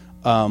it.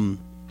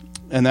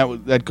 And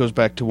that goes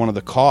back to one of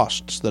the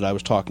costs that I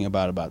was talking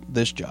about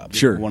this job.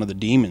 Sure. One of the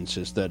demons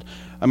is that,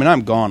 I mean,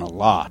 I'm gone a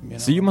lot. You know?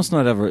 So you must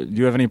not ever. Do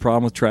you have any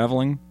problem with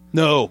traveling?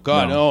 No,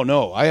 God,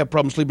 no. I have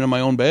problems sleeping in my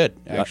own bed,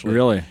 actually.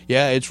 Really?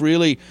 Yeah, it's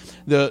really,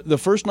 the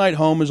first night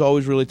home is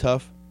always really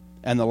tough,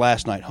 and the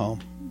last night home.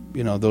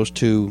 You know, those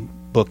two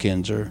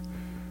bookends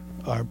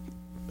are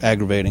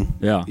aggravating.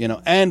 Yeah. You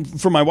know,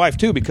 and for my wife,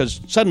 too,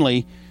 because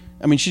suddenly,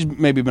 I mean, she's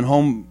maybe been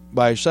home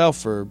by herself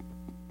for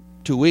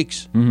 2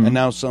 weeks, and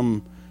now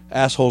some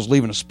asshole's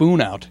leaving a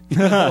spoon out. You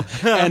know?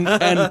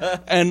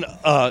 and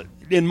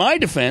in my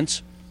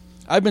defense,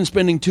 I've been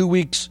spending 2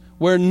 weeks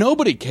where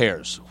nobody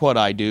cares what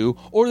I do,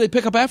 or they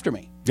pick up after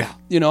me. Yeah.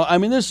 You know, I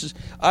mean, this is.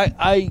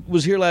 I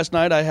was here last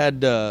night. I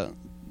had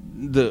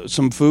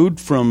some food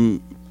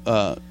from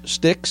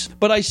Sticks,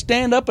 but I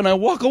stand up and I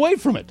walk away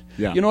from it.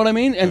 Yeah. You know what I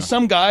mean? And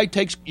some guy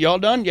takes, y'all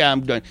done? Yeah,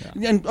 I'm done.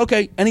 Yeah. And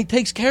okay, and he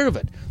takes care of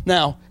it.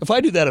 Now, if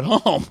I do that at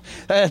home,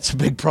 that's a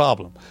big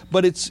problem.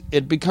 But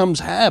it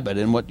becomes habit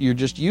and what you're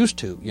just used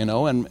to, you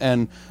know.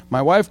 And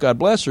my wife, God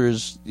bless her,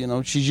 is, you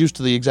know, she's used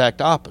to the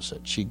exact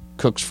opposite. She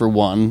cooks for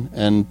one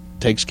and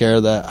takes care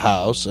of the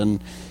house,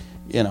 and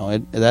you know,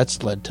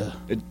 that's led to.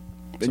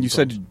 And you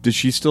said, does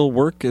she still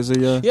work as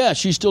a? Yeah,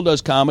 she still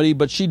does comedy,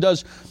 but she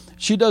does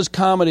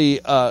comedy.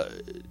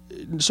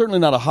 Certainly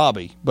not a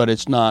hobby, but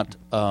it's not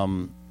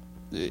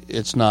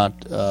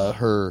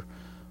her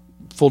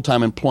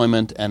full-time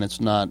employment, and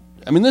it's not.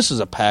 I mean, this is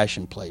a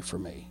passion play for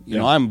me. You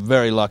know, I'm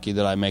very lucky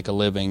that I make a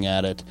living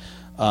at it,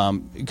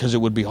 because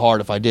it would be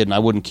hard if I didn't. I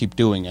wouldn't keep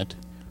doing it.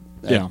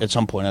 At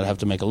some point, I'd have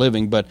to make a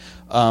living, but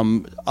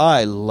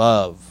I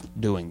love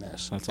doing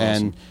this. That's awesome.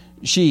 And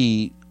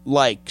she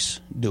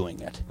likes doing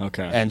it.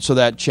 Okay. And so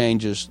that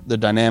changes the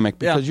dynamic,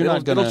 because you're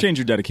not going to. It'll change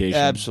your dedication.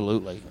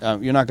 Absolutely.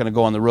 You're not going to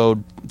go on the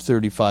road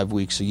 35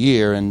 weeks a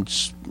year, and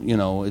you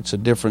know, it's a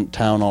different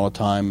town all the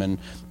time, and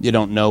you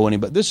don't know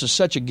anybody. This is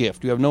such a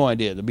gift. You have no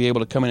idea, to be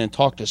able to come in and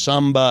talk to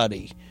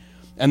somebody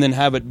and then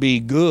have it be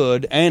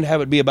good and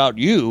have it be about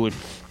you.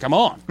 Come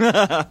on.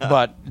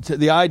 But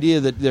the idea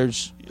that there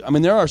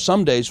are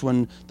some days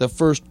when the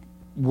first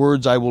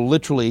words I will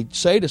literally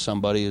say to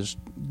somebody is,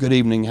 "Good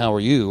evening, how are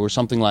you?" or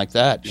something like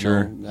that.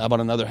 Sure. You know, how about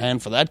another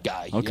hand for that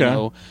guy? Okay. You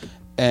know?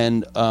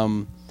 And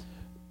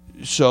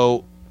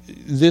so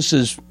this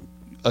is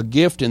a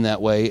gift in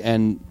that way,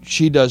 and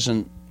she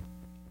doesn't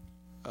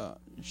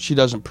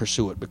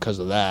pursue it because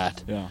of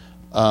that. Yeah.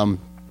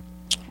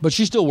 But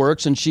she still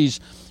works, and she's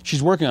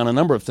working on a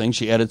number of things.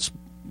 She edits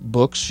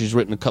books. She's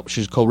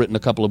co-written a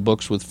couple of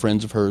books with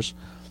friends of hers,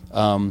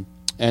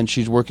 and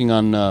she's working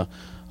on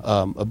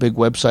a big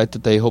website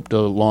that they hope to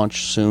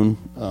launch soon.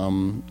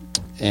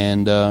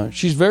 And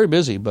she's very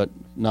busy, but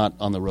not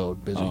on the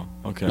road busy. Oh,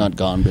 okay. Not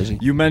gone busy.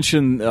 You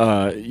mentioned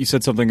you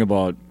said something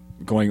about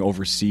going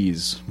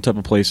overseas. What type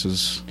of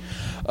places?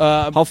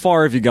 How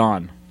far have you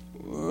gone?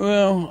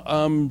 Well,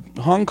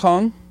 Hong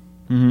Kong,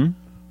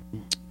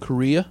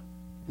 Korea,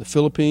 the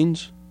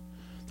Philippines.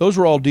 Those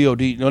were all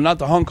DOD. No, not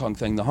the Hong Kong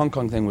thing. The Hong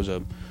Kong thing was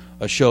a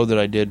show that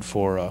I did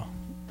for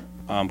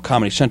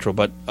Comedy Central.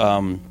 But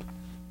the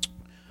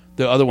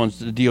other ones,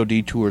 the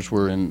DOD tours,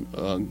 were in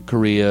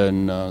Korea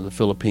and the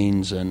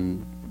Philippines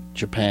and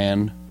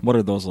Japan. What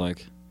are those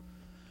like?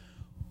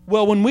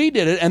 Well, when we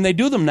did it, and they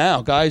do them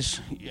now, guys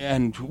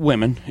and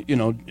women, you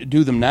know,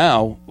 do them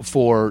now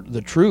for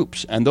the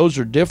troops, and those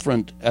are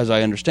different, as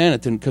I understand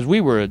it, because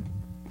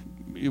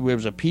it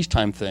was a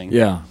peacetime thing.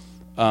 Yeah.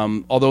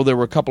 Although there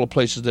were a couple of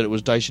places that it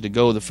was dicey to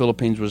go. The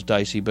Philippines was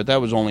dicey, but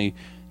that was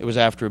it was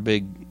after a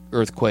big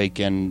earthquake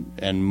and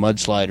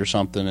mudslide or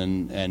something,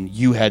 and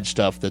you had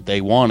stuff that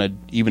they wanted,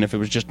 even if it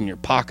was just in your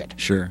pocket.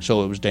 Sure.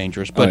 So it was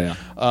dangerous. But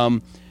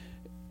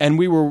and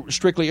we were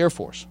strictly Air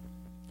Force.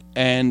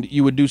 And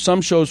you would do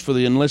some shows for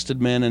the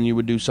enlisted men, and you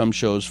would do some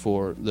shows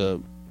for the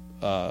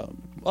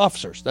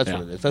officers. That's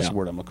what it is. That's the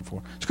word I'm looking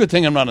for. It's a good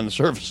thing I'm not in the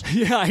service.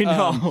 Yeah, I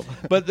know.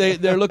 But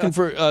they're looking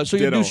for so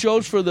you do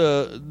shows for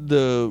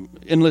the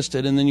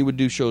enlisted, and then you would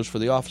do shows for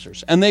the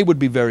officers. And they would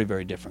be very,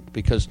 very different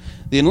because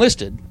the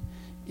enlisted,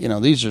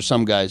 these are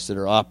some guys that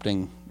are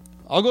opting,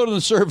 I'll go to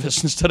the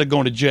service instead of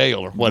going to jail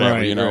or whatever,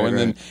 Right, and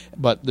then,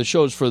 but the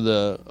shows for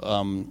the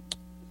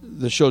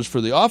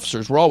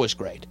officers were always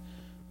great.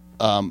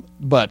 For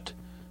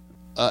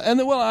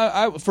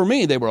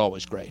me, they were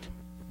always great.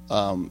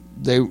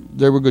 They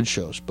were good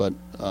shows, but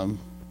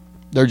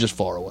they're just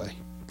far away.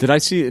 Did I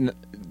see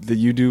that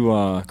you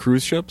do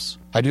cruise ships?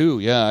 I do,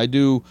 yeah. I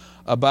do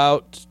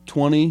about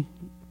 20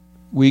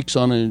 weeks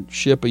on a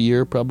ship a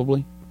year,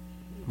 probably.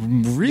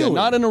 Really? Yeah,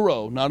 not in a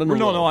row.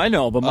 No, I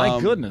know, but my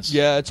goodness.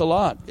 Yeah, it's a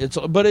lot.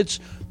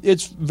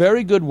 It's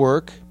very good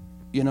work.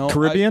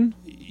 Caribbean?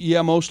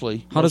 Yeah,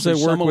 mostly. How does that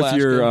work with Alaska.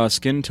 your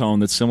skin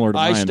tone that's similar to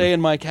mine? I stay in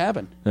my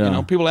cabin.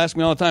 Yeah. People ask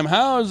me all the time,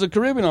 "How is the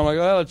Caribbean?" I'm like,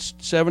 "Well, it's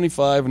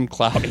 75 and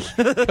cloudy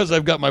because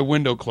I've got my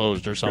window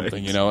closed or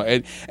something."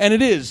 Right. And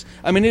it is.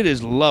 I mean, it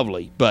is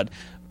lovely, but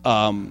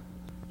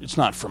it's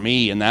not for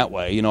me in that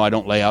way. I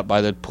don't lay out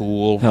by the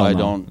pool. Hell I no,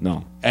 don't.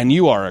 no. And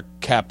you are a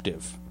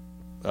captive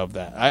of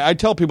that. I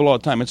tell people all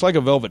the time, it's like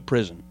a velvet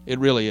prison. It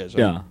really is.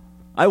 Yeah.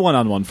 I went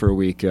on one for a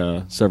week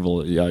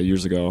several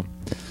years ago.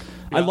 Yeah.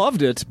 I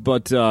loved it,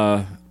 but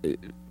I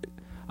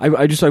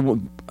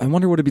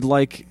wonder what it'd be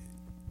like.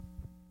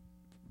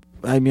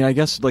 I mean, I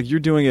guess like you're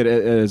doing it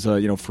as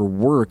for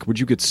work. Would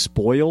you get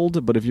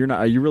spoiled? But if you're not,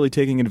 are you really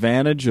taking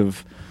advantage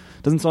of?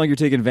 Doesn't sound like you're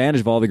taking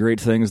advantage of all the great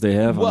things they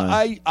have.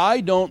 Well,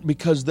 I don't,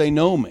 because they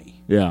know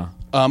me. Yeah.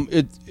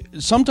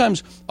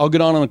 Sometimes I'll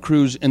get on a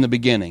cruise in the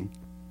beginning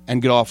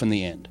and get off in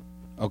the end.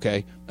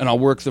 Okay, and I'll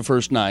work the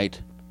first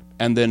night,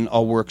 and then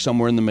I'll work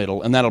somewhere in the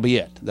middle, and that'll be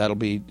it. That'll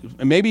be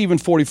maybe even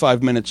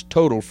 45 minutes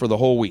total for the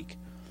whole week.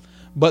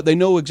 But they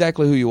know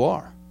exactly who you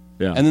are.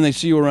 Yeah. And then they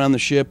see you around the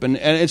ship, and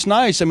it's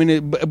nice. I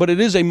mean, but it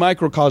is a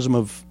microcosm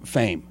of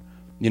fame.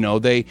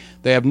 They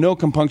have no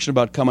compunction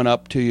about coming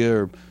up to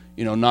you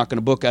or knocking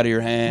a book out of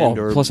your hand.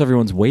 Well, plus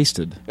everyone's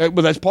wasted. But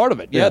that's part of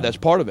it. Yeah, Yeah. that's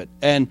part of it.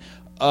 And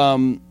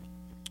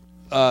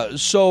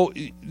so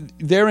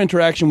their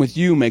interaction with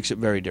you makes it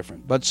very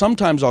different. But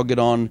sometimes I'll get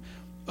on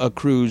a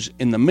cruise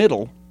in the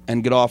middle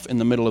and get off in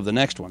the middle of the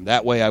next one.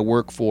 That way I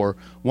work for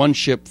one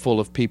ship full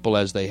of people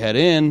as they head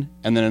in,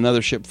 and then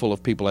another ship full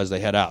of people as they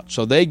head out.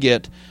 So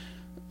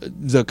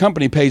the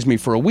company pays me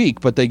for a week,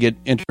 but they get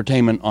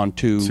entertainment on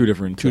two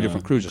different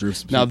cruises.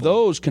 Groups of Now, people.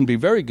 those can be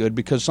very good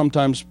because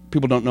sometimes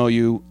people don't know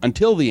you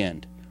until the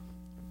end.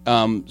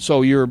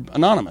 So you're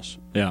anonymous.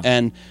 Yeah.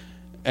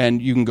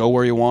 And you can go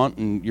where you want,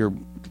 and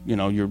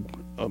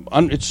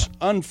it's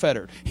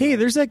unfettered. Hey,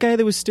 there's that guy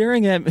that was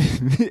staring at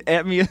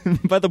me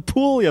by the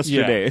pool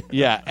yesterday.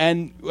 Yeah,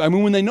 and I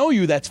mean, when they know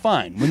you, that's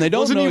fine. When they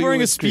don't Wasn't know he you,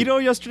 wearing a it's creepy.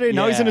 Speedo yesterday?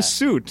 Now he's in a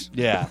suit.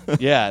 Yeah,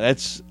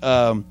 that's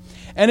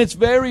and it's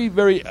very,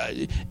 very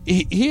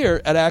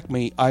here at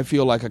Acme, I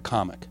feel like a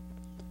comic,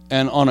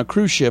 and on a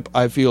cruise ship,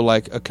 I feel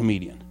like a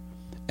comedian,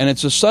 and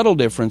it's a subtle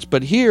difference.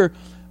 But here,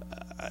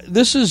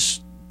 this is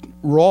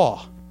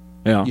raw,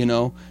 Yeah.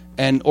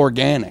 and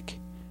organic,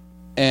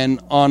 and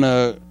on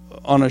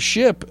a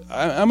ship,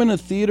 I'm in a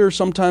theater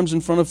sometimes in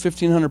front of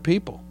 1,500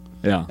 people.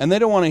 Yeah. And they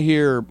don't want to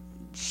hear,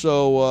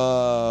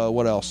 so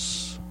what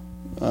else?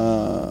 They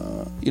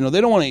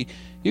don't want to,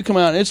 you come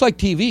out, it's like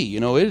TV,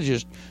 it's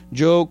just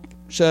joke,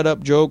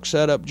 setup, joke,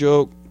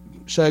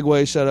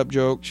 segue, setup,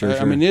 joke. Sure.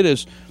 I mean, it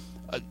is,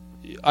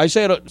 I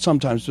say it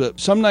sometimes, but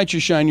some nights you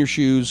shine your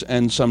shoes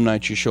and some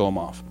nights you show them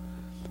off.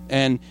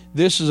 And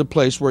this is a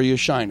place where you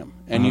shine them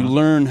and you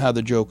learn how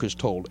the joke is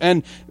told.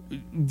 And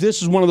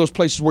this is one of those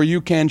places where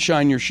you can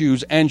shine your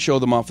shoes and show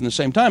them off in the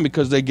same time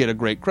because they get a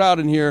great crowd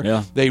in here.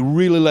 Yeah. They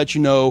really let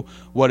you know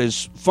what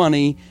is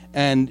funny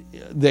and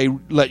they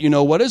let you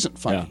know what isn't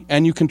funny. Yeah.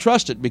 And you can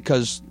trust it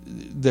because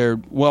they're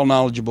well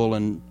knowledgeable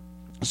and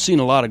seen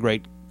a lot of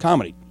great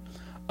comedy.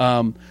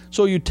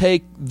 So you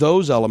take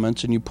those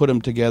elements and you put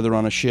them together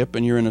on a ship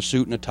and you're in a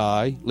suit and a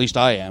tie. At least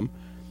I am.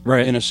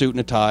 Right. In a suit and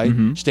a tie,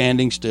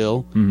 standing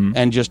still,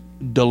 and just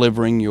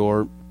delivering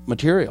your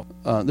material.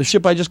 The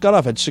ship I just got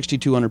off had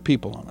 6,200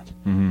 people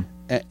on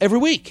it. Every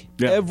week.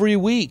 Yeah. Every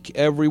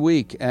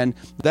week. And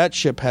that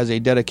ship has a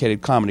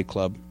dedicated comedy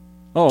club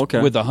Oh,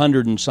 okay. with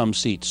 100 and some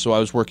seats. So I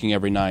was working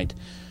every night.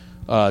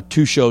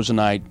 2 shows a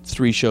night,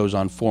 3 shows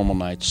on formal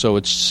nights. So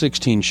it's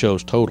 16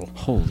 shows total.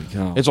 Holy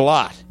cow. It's a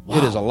lot. Wow.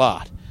 It is a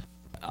lot.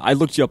 I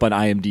looked you up on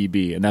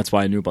IMDb, and that's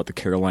why I knew about the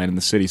Caroline and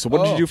the City. So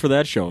what did you do for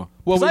that show?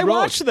 Well, 'Cause we I wrote,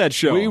 watched that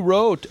show. We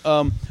wrote.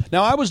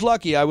 Now, I was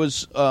lucky.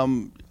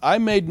 I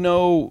made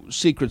no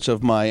secrets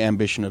of my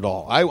ambition at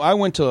all. I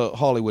went to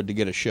Hollywood to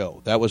get a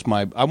show. That was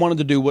I wanted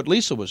to do what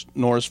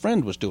Nora's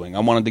friend was doing. I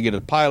wanted to get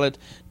a pilot,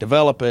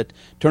 develop it,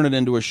 turn it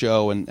into a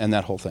show, and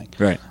that whole thing.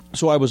 Right.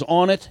 So I was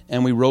on it,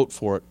 and we wrote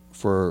for it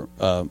for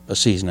a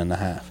season and a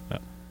half.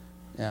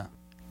 Yeah.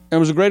 And it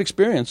was a great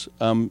experience.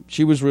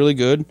 She was really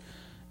good,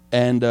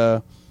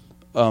 and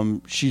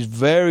she's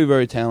very,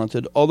 very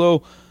talented.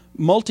 Although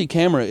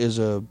multi-camera is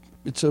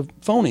it's a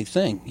phony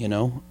thing,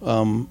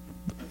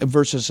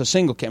 versus a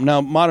single camera.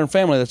 Now, Modern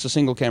Family, that's a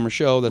single camera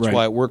show. That's Right.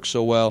 why it works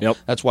so well. Yep.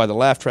 That's why the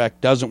laugh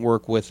track doesn't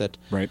work with it.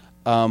 Right.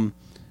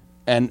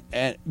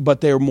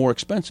 but they were more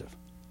expensive.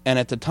 And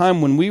at the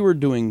time when we were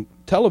doing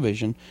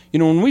television,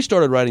 when we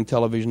started writing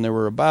television, there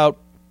were about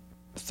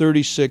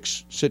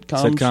 36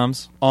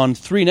 sitcoms on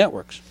 3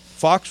 networks.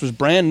 Fox was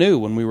brand new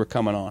when we were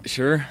coming on.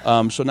 Sure.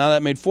 So now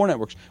that made 4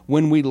 networks.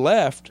 When we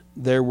left,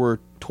 there were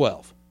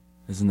 12.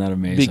 Isn't that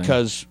amazing?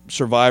 Because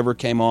Survivor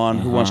came on,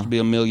 Who Wants to Be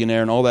a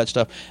Millionaire, and all that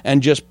stuff,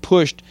 and just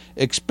pushed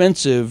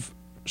expensive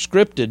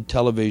scripted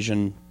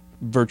television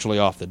virtually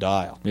off the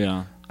dial.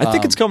 Yeah. I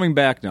think it's coming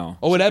back now.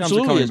 Oh, it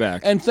absolutely coming is.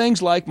 Back. And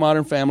things like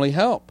Modern Family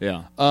help.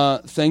 Yeah.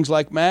 Things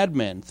like Mad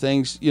Men.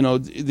 Things,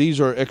 these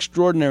are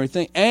extraordinary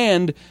things.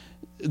 And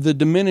the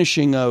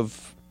diminishing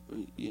of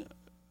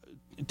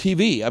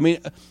TV. I mean,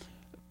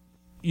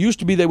 used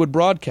to be they would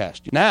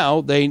broadcast.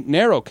 Now they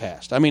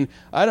narrowcast. I mean,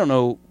 I don't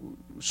know,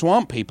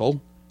 Swamp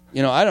People,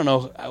 I don't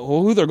know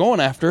who they're going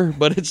after,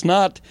 but it's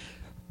not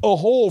a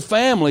whole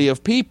family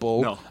of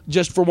people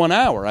just for 1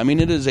 hour. I mean,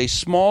 it is a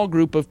small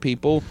group of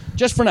people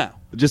just for now.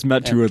 I just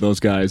met 2 of those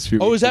guys.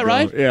 Oh, is that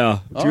right? Yeah.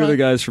 Two of the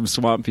guys from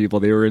Swamp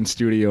People. They were in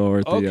studio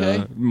at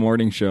the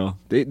morning show.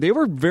 They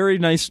were very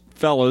nice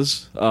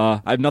fellas. I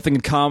have nothing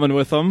in common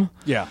with them.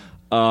 Yeah.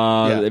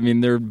 I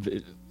mean,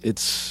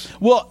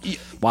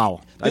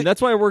 wow. And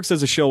that's why it works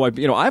as a show.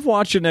 I've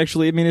watched it, and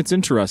actually, I mean, it's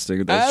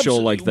interesting, a show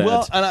like that.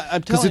 Well, and I'm telling you.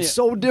 Because it's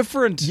so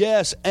different.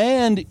 Yes,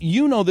 and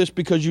you know this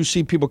because you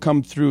see people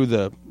come through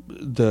the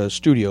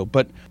studio,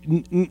 but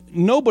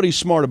nobody's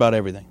smart about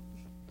everything.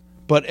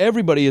 But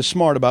everybody is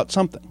smart about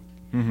something.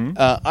 Mm-hmm.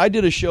 I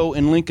did a show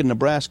in Lincoln,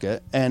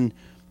 Nebraska, and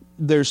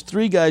there's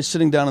 3 guys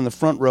sitting down in the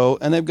front row,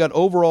 and they've got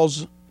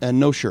overalls and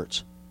no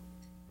shirts.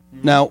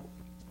 Mm-hmm. Now,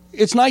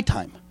 it's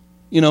nighttime.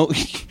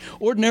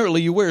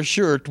 Ordinarily you wear a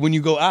shirt when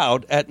you go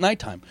out at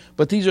nighttime.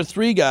 But these are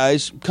 3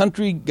 guys,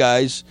 country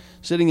guys,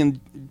 sitting in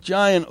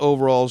giant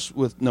overalls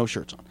with no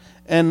shirts on.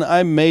 And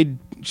I made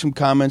some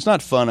comments,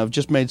 not fun of,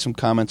 just made some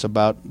comments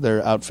about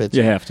their outfits.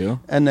 You have to.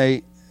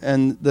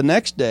 And the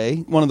next day,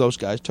 one of those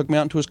guys took me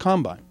out into his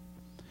combine.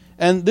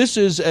 And this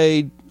is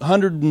a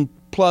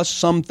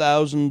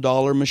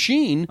 $100,000+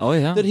 machine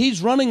that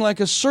he's running like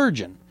a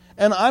surgeon.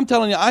 And I'm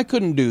telling you, I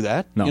couldn't do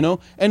that, And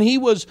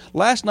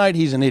last night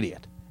he's an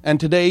idiot. And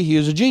today he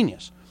is a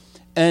genius.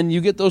 And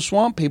you get those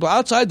swamp people.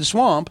 Outside the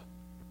swamp,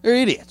 they're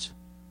idiots.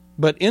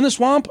 But in the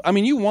swamp, I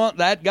mean, you want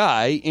that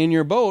guy in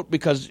your boat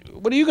because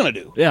what are you going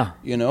to do? Yeah.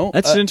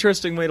 That's an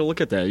interesting way to look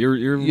at that. You're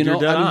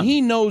dead on.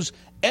 He knows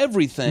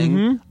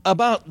everything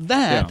about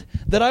that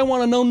I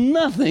want to know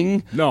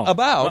nothing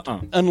about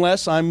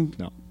unless I'm,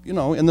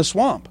 in the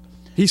swamp.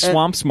 He's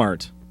swamp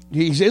smart.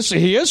 He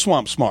is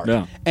swamp smart.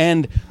 Yeah.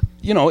 And,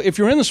 if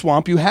you're in the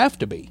swamp, you have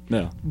to be.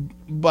 Yeah.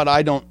 But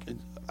I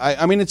don't...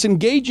 I mean, it's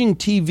engaging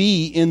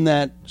TV in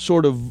that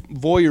sort of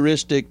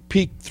voyeuristic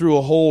peek through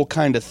a hole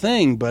kind of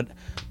thing, but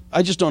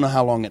I just don't know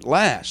how long it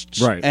lasts.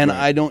 Right. And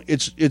I don't.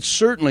 It's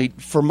certainly,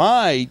 for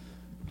my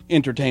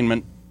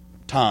entertainment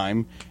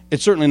time,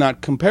 it's certainly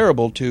not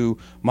comparable to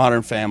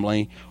Modern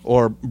Family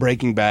or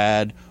Breaking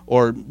Bad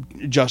or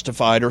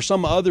Justified or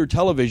some other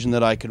television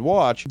that I could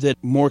watch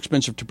that's more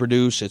expensive to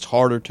produce. It's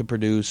harder to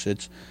produce.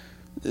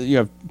 You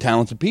have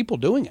talented people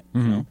doing it.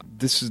 Mm-hmm.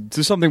 This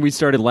is something we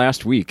started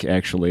last week,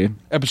 actually.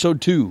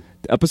 Episode 2,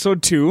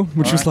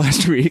 which was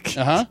last week.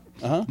 You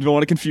don't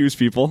want to confuse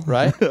people,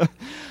 right?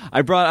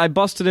 I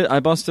busted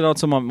out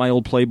some of my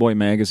old Playboy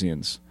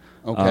magazines.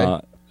 Okay,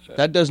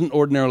 that doesn't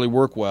ordinarily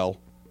work well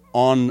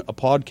on a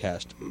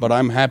podcast, but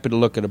I'm happy to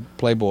look at a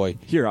Playboy.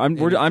 Here, I'm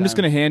just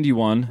going to hand you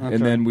one,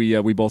 and then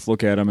we both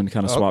look at them and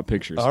kind of swap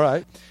pictures. All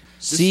right.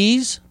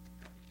 C's?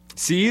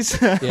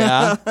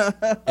 Yeah.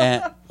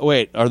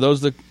 Wait, are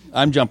those the...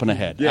 I'm jumping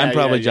ahead. Yeah, I'm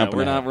probably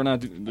jumping ahead. We're not.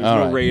 There's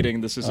no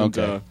rating. This isn't.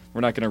 Okay. We're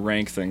not going to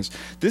rank things.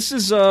 This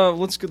is.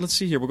 Let's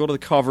see here. We'll go to the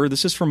cover.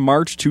 This is from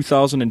March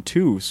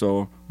 2002. So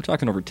we're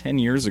talking over 10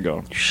 years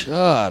ago.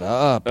 Shut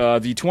up.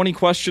 The 20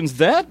 questions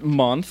that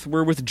month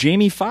were with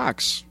Jamie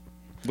Foxx.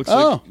 Looks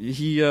like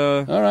he.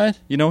 All right.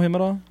 You know him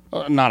at all?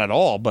 Not at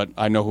all, but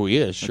I know who he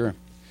is. Sure.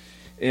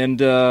 And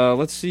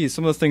let's see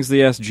some of the things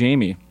they asked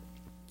Jamie.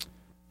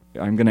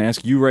 I'm going to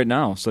ask you right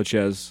now, such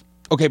as.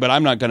 Okay, but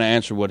I'm not going to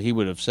answer what he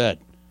would have said.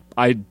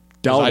 I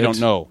doubt it. I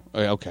don't know.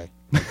 Okay.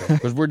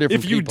 Because we're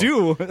different if you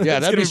people. do, yeah,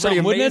 that'd be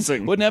something,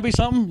 amazing. Wouldn't that be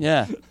something?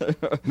 Yeah.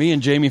 Me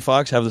and Jamie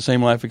Foxx have the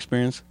same life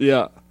experience.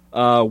 Yeah.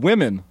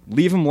 Women,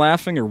 leave them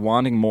laughing or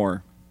wanting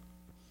more?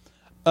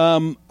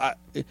 My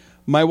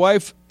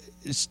wife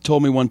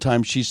told me one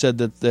time, she said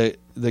that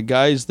the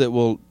guys that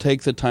will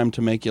take the time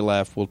to make you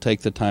laugh will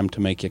take the time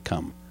to make you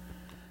come.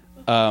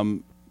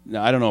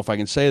 Now, I don't know if I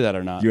can say that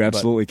or not. You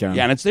absolutely can.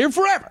 Yeah, and it's there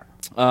forever.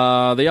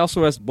 They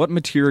also asked, what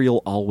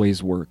material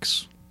always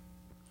works?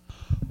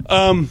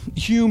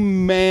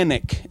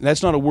 Humanic.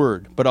 That's not a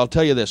word, but I'll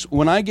tell you this.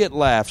 When I get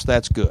laughs,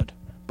 that's good.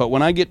 But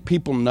when I get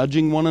people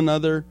nudging one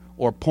another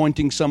or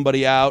pointing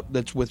somebody out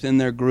that's within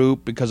their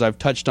group because I've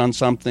touched on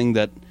something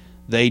that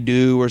they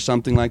do or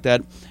something like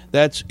that,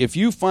 that's, if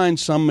you find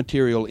some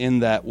material in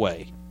that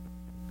way,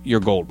 you're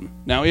golden.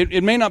 Now,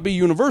 it may not be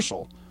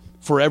universal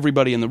for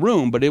everybody in the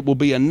room, but it will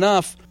be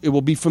enough, it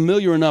will be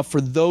familiar enough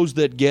for those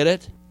that get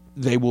it.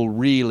 They will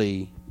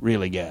really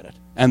really get it,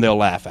 and they'll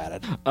laugh at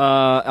it.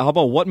 How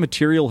about what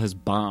material has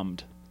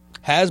bombed?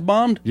 Has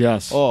bombed?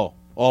 Yes. Oh,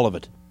 all of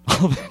it.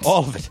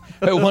 All of it.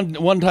 At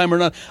one time or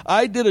not.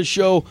 I did a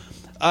show.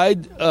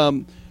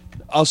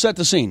 I'll set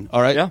the scene.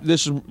 All right. Yeah.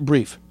 This is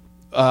brief.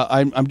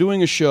 I'm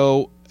doing a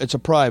show. It's a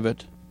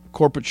private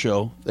corporate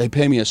show. They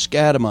pay me a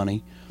scad of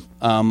money.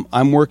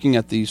 I'm working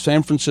at the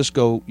San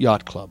Francisco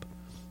Yacht Club,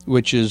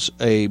 which is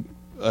a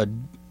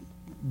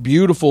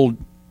beautiful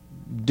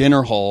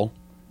dinner hall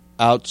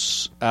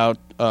out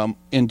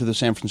into the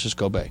San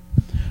Francisco Bay.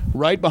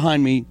 Right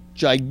behind me,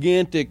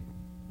 gigantic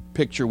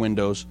picture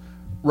windows.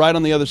 Right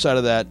on the other side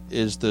of that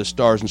is the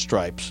Stars and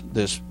Stripes,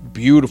 this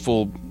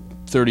beautiful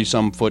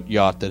 30-some foot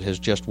yacht that has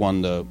just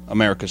won the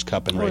America's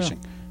Cup in racing.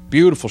 Yeah.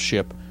 Beautiful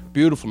ship,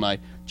 beautiful night.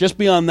 Just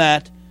beyond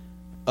that,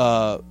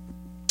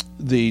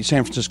 the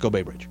San Francisco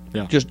Bay Bridge.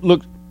 Yeah. Just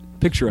look.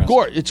 Picturesque.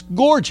 It's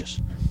gorgeous.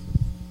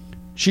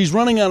 She's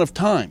running out of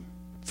time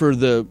for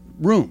the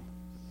room.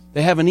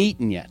 They haven't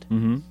eaten yet.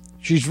 Mm-hmm.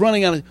 She's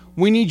running out of...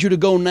 We need you to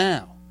go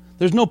now.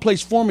 There's no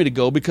place for me to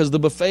go because the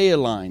buffet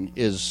line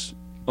is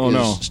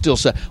still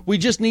set. We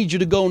just need you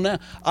to go now.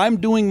 I'm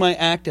doing my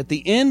act at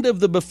the end of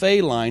the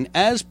buffet line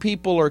as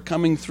people are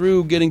coming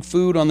through getting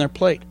food on their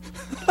plate.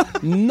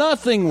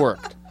 Nothing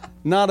worked.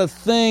 Not a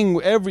thing.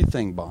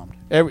 Everything bombed.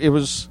 It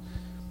was...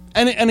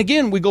 And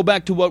again, we go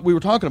back to what we were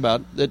talking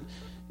about, that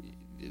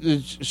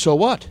so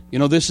what? You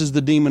know, this is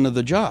the demon of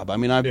the job. I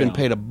mean, I've been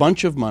paid a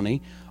bunch of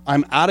money.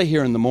 I'm out of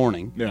here in the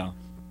morning. Yeah.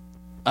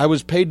 I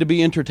was paid to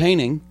be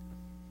entertaining.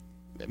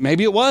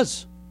 Maybe it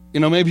was. You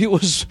know, maybe it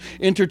was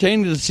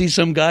entertaining to see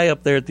some guy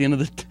up there at the end of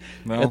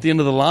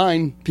the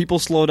line. People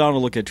slow down to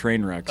look at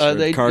train wrecks or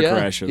car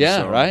crashes. Yeah,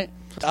 so. Right?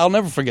 I'll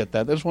never forget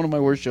that. That's one of my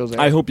worst shows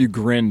ever. I hope you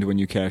grinned when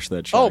you cashed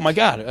that check. Oh, my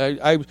God.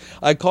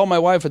 I called my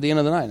wife at the end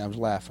of the night, and I was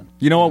laughing.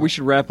 You know what? We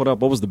should wrap it up.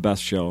 What was the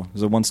best show?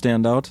 Does one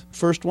stand out?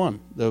 First one.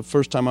 The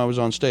first time I was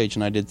on stage,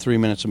 and I did 3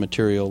 minutes of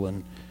material,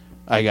 and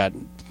I got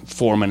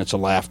 4 minutes of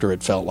laughter,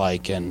 it felt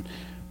like, and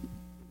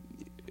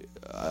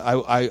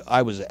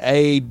I was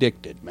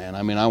addicted, man.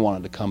 I mean, I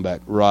wanted to come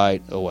back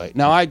right away.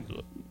 Now, I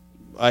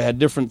had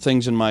different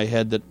things in my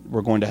head that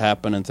were going to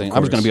happen and things. I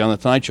was going to be on the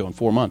Tonight Show in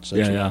 4 months.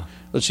 Yeah.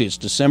 Let's see, it's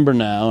December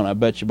now, and I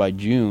bet you by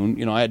June,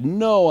 you know, I had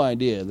no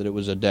idea that it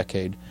was a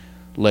decade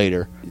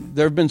later.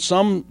 There have been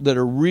some that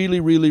are really,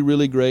 really,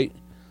 really great.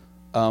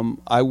 I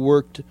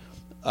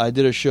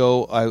did a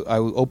show, I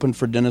opened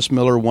for Dennis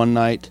Miller one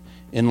night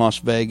in Las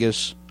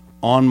Vegas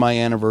on my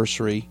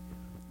anniversary.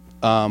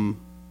 And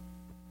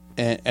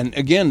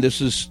again,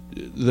 this is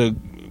the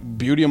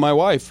beauty of my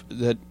wife,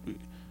 that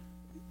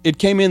it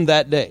came in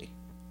that day.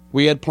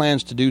 We had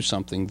plans to do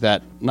something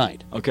that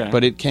night. Okay.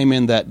 But it came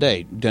in that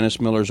day. Dennis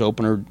Miller's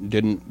opener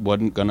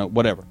wasn't gonna,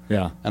 whatever.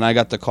 Yeah. And I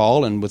got the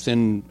call, and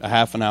within a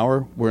half an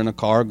hour, we're in a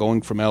car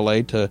going from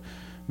L.A. to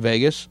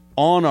Vegas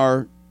on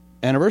our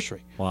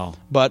anniversary. Wow.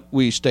 But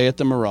we stay at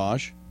the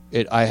Mirage.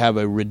 I have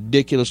a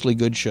ridiculously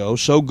good show.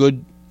 So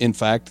good, in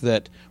fact,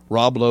 that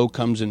Rob Lowe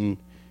comes and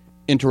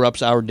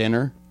interrupts our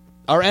dinner.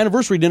 Our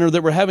anniversary dinner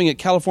that we're having at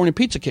California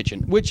Pizza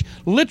Kitchen, which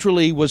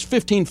literally was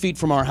 15 feet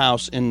from our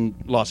house in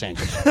Los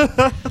Angeles.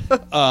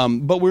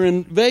 But we're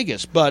in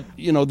Vegas. But,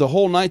 you know, the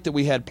whole night that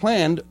we had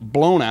planned,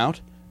 blown out,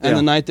 and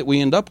the night that we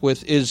end up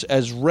with is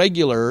as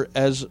regular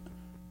as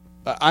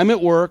I'm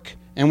at work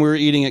and we're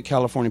eating at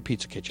California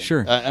Pizza Kitchen.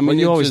 Sure. I mean,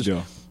 you always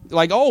do.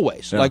 Like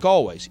always.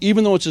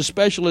 Even though it's as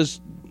special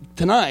as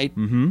tonight,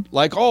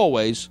 like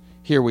always,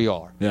 here we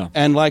are. Yeah.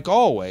 And like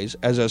always,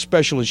 as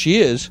special as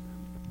she is,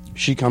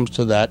 she comes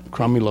to that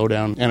crummy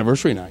lowdown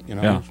anniversary night, you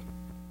know. Yeah.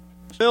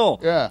 Phil,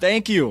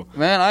 thank you.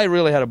 Man, I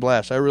really had a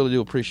blast. I really do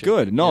appreciate it.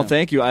 Good. No,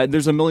 thank you.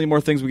 There's a million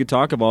more things we could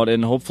talk about,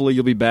 and hopefully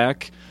you'll be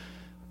back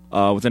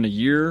within a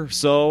year or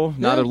so,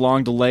 not a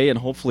long delay, and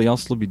hopefully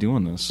else will be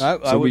doing this.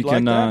 So we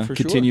can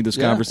continue this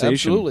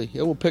conversation. Absolutely.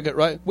 Yeah, we'll pick it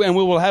right, and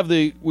we will have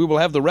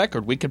the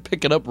record. We can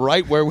pick it up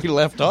right where we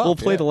left off. We'll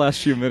play the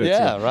last few minutes.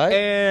 Yeah, right.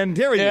 And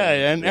here we go.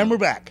 And we're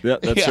back. Yeah,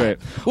 that's right.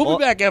 We'll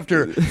be back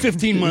after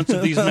 15 months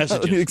of these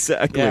messages.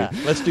 Exactly. Yeah,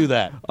 let's do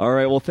that. All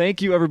right. Well,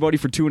 thank you everybody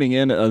for tuning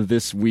in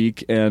this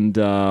week, and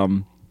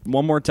one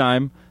more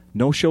time,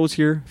 no shows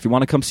here. If you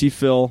want to come see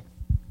Phil,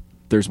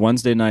 there's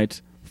Wednesday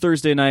night.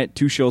 Thursday night,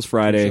 2 shows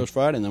Friday. 2 shows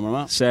Friday, and then we're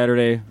out.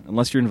 Saturday,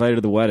 unless you're invited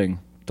to the wedding,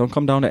 don't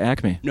come down to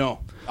Acme. No.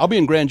 I'll be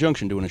in Grand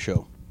Junction doing a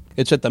show.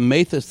 It's at the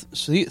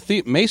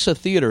Mesa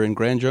Theater in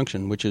Grand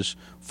Junction, which is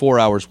 4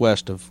 hours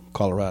west of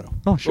Colorado.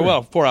 Oh, sure.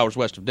 Well, 4 hours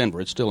west of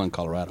Denver. It's still in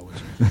Colorado.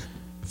 It's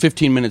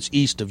 15 minutes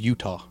east of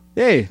Utah.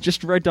 Hey,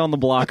 just right down the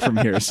block from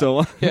here.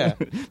 So, yeah.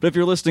 But if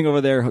you're listening over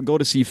there, go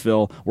to see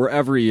Phil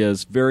wherever he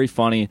is. Very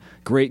funny,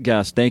 great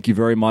guest. Thank you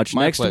very much.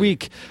 My Next pleasure.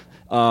 week,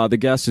 the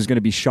guest is going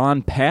to be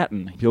Sean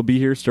Patton. He'll be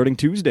here starting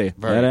Tuesday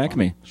at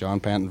Acme. Sean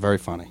Patton, very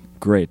funny.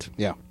 Great.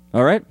 Yeah.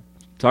 All right.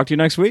 Talk to you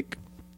next week.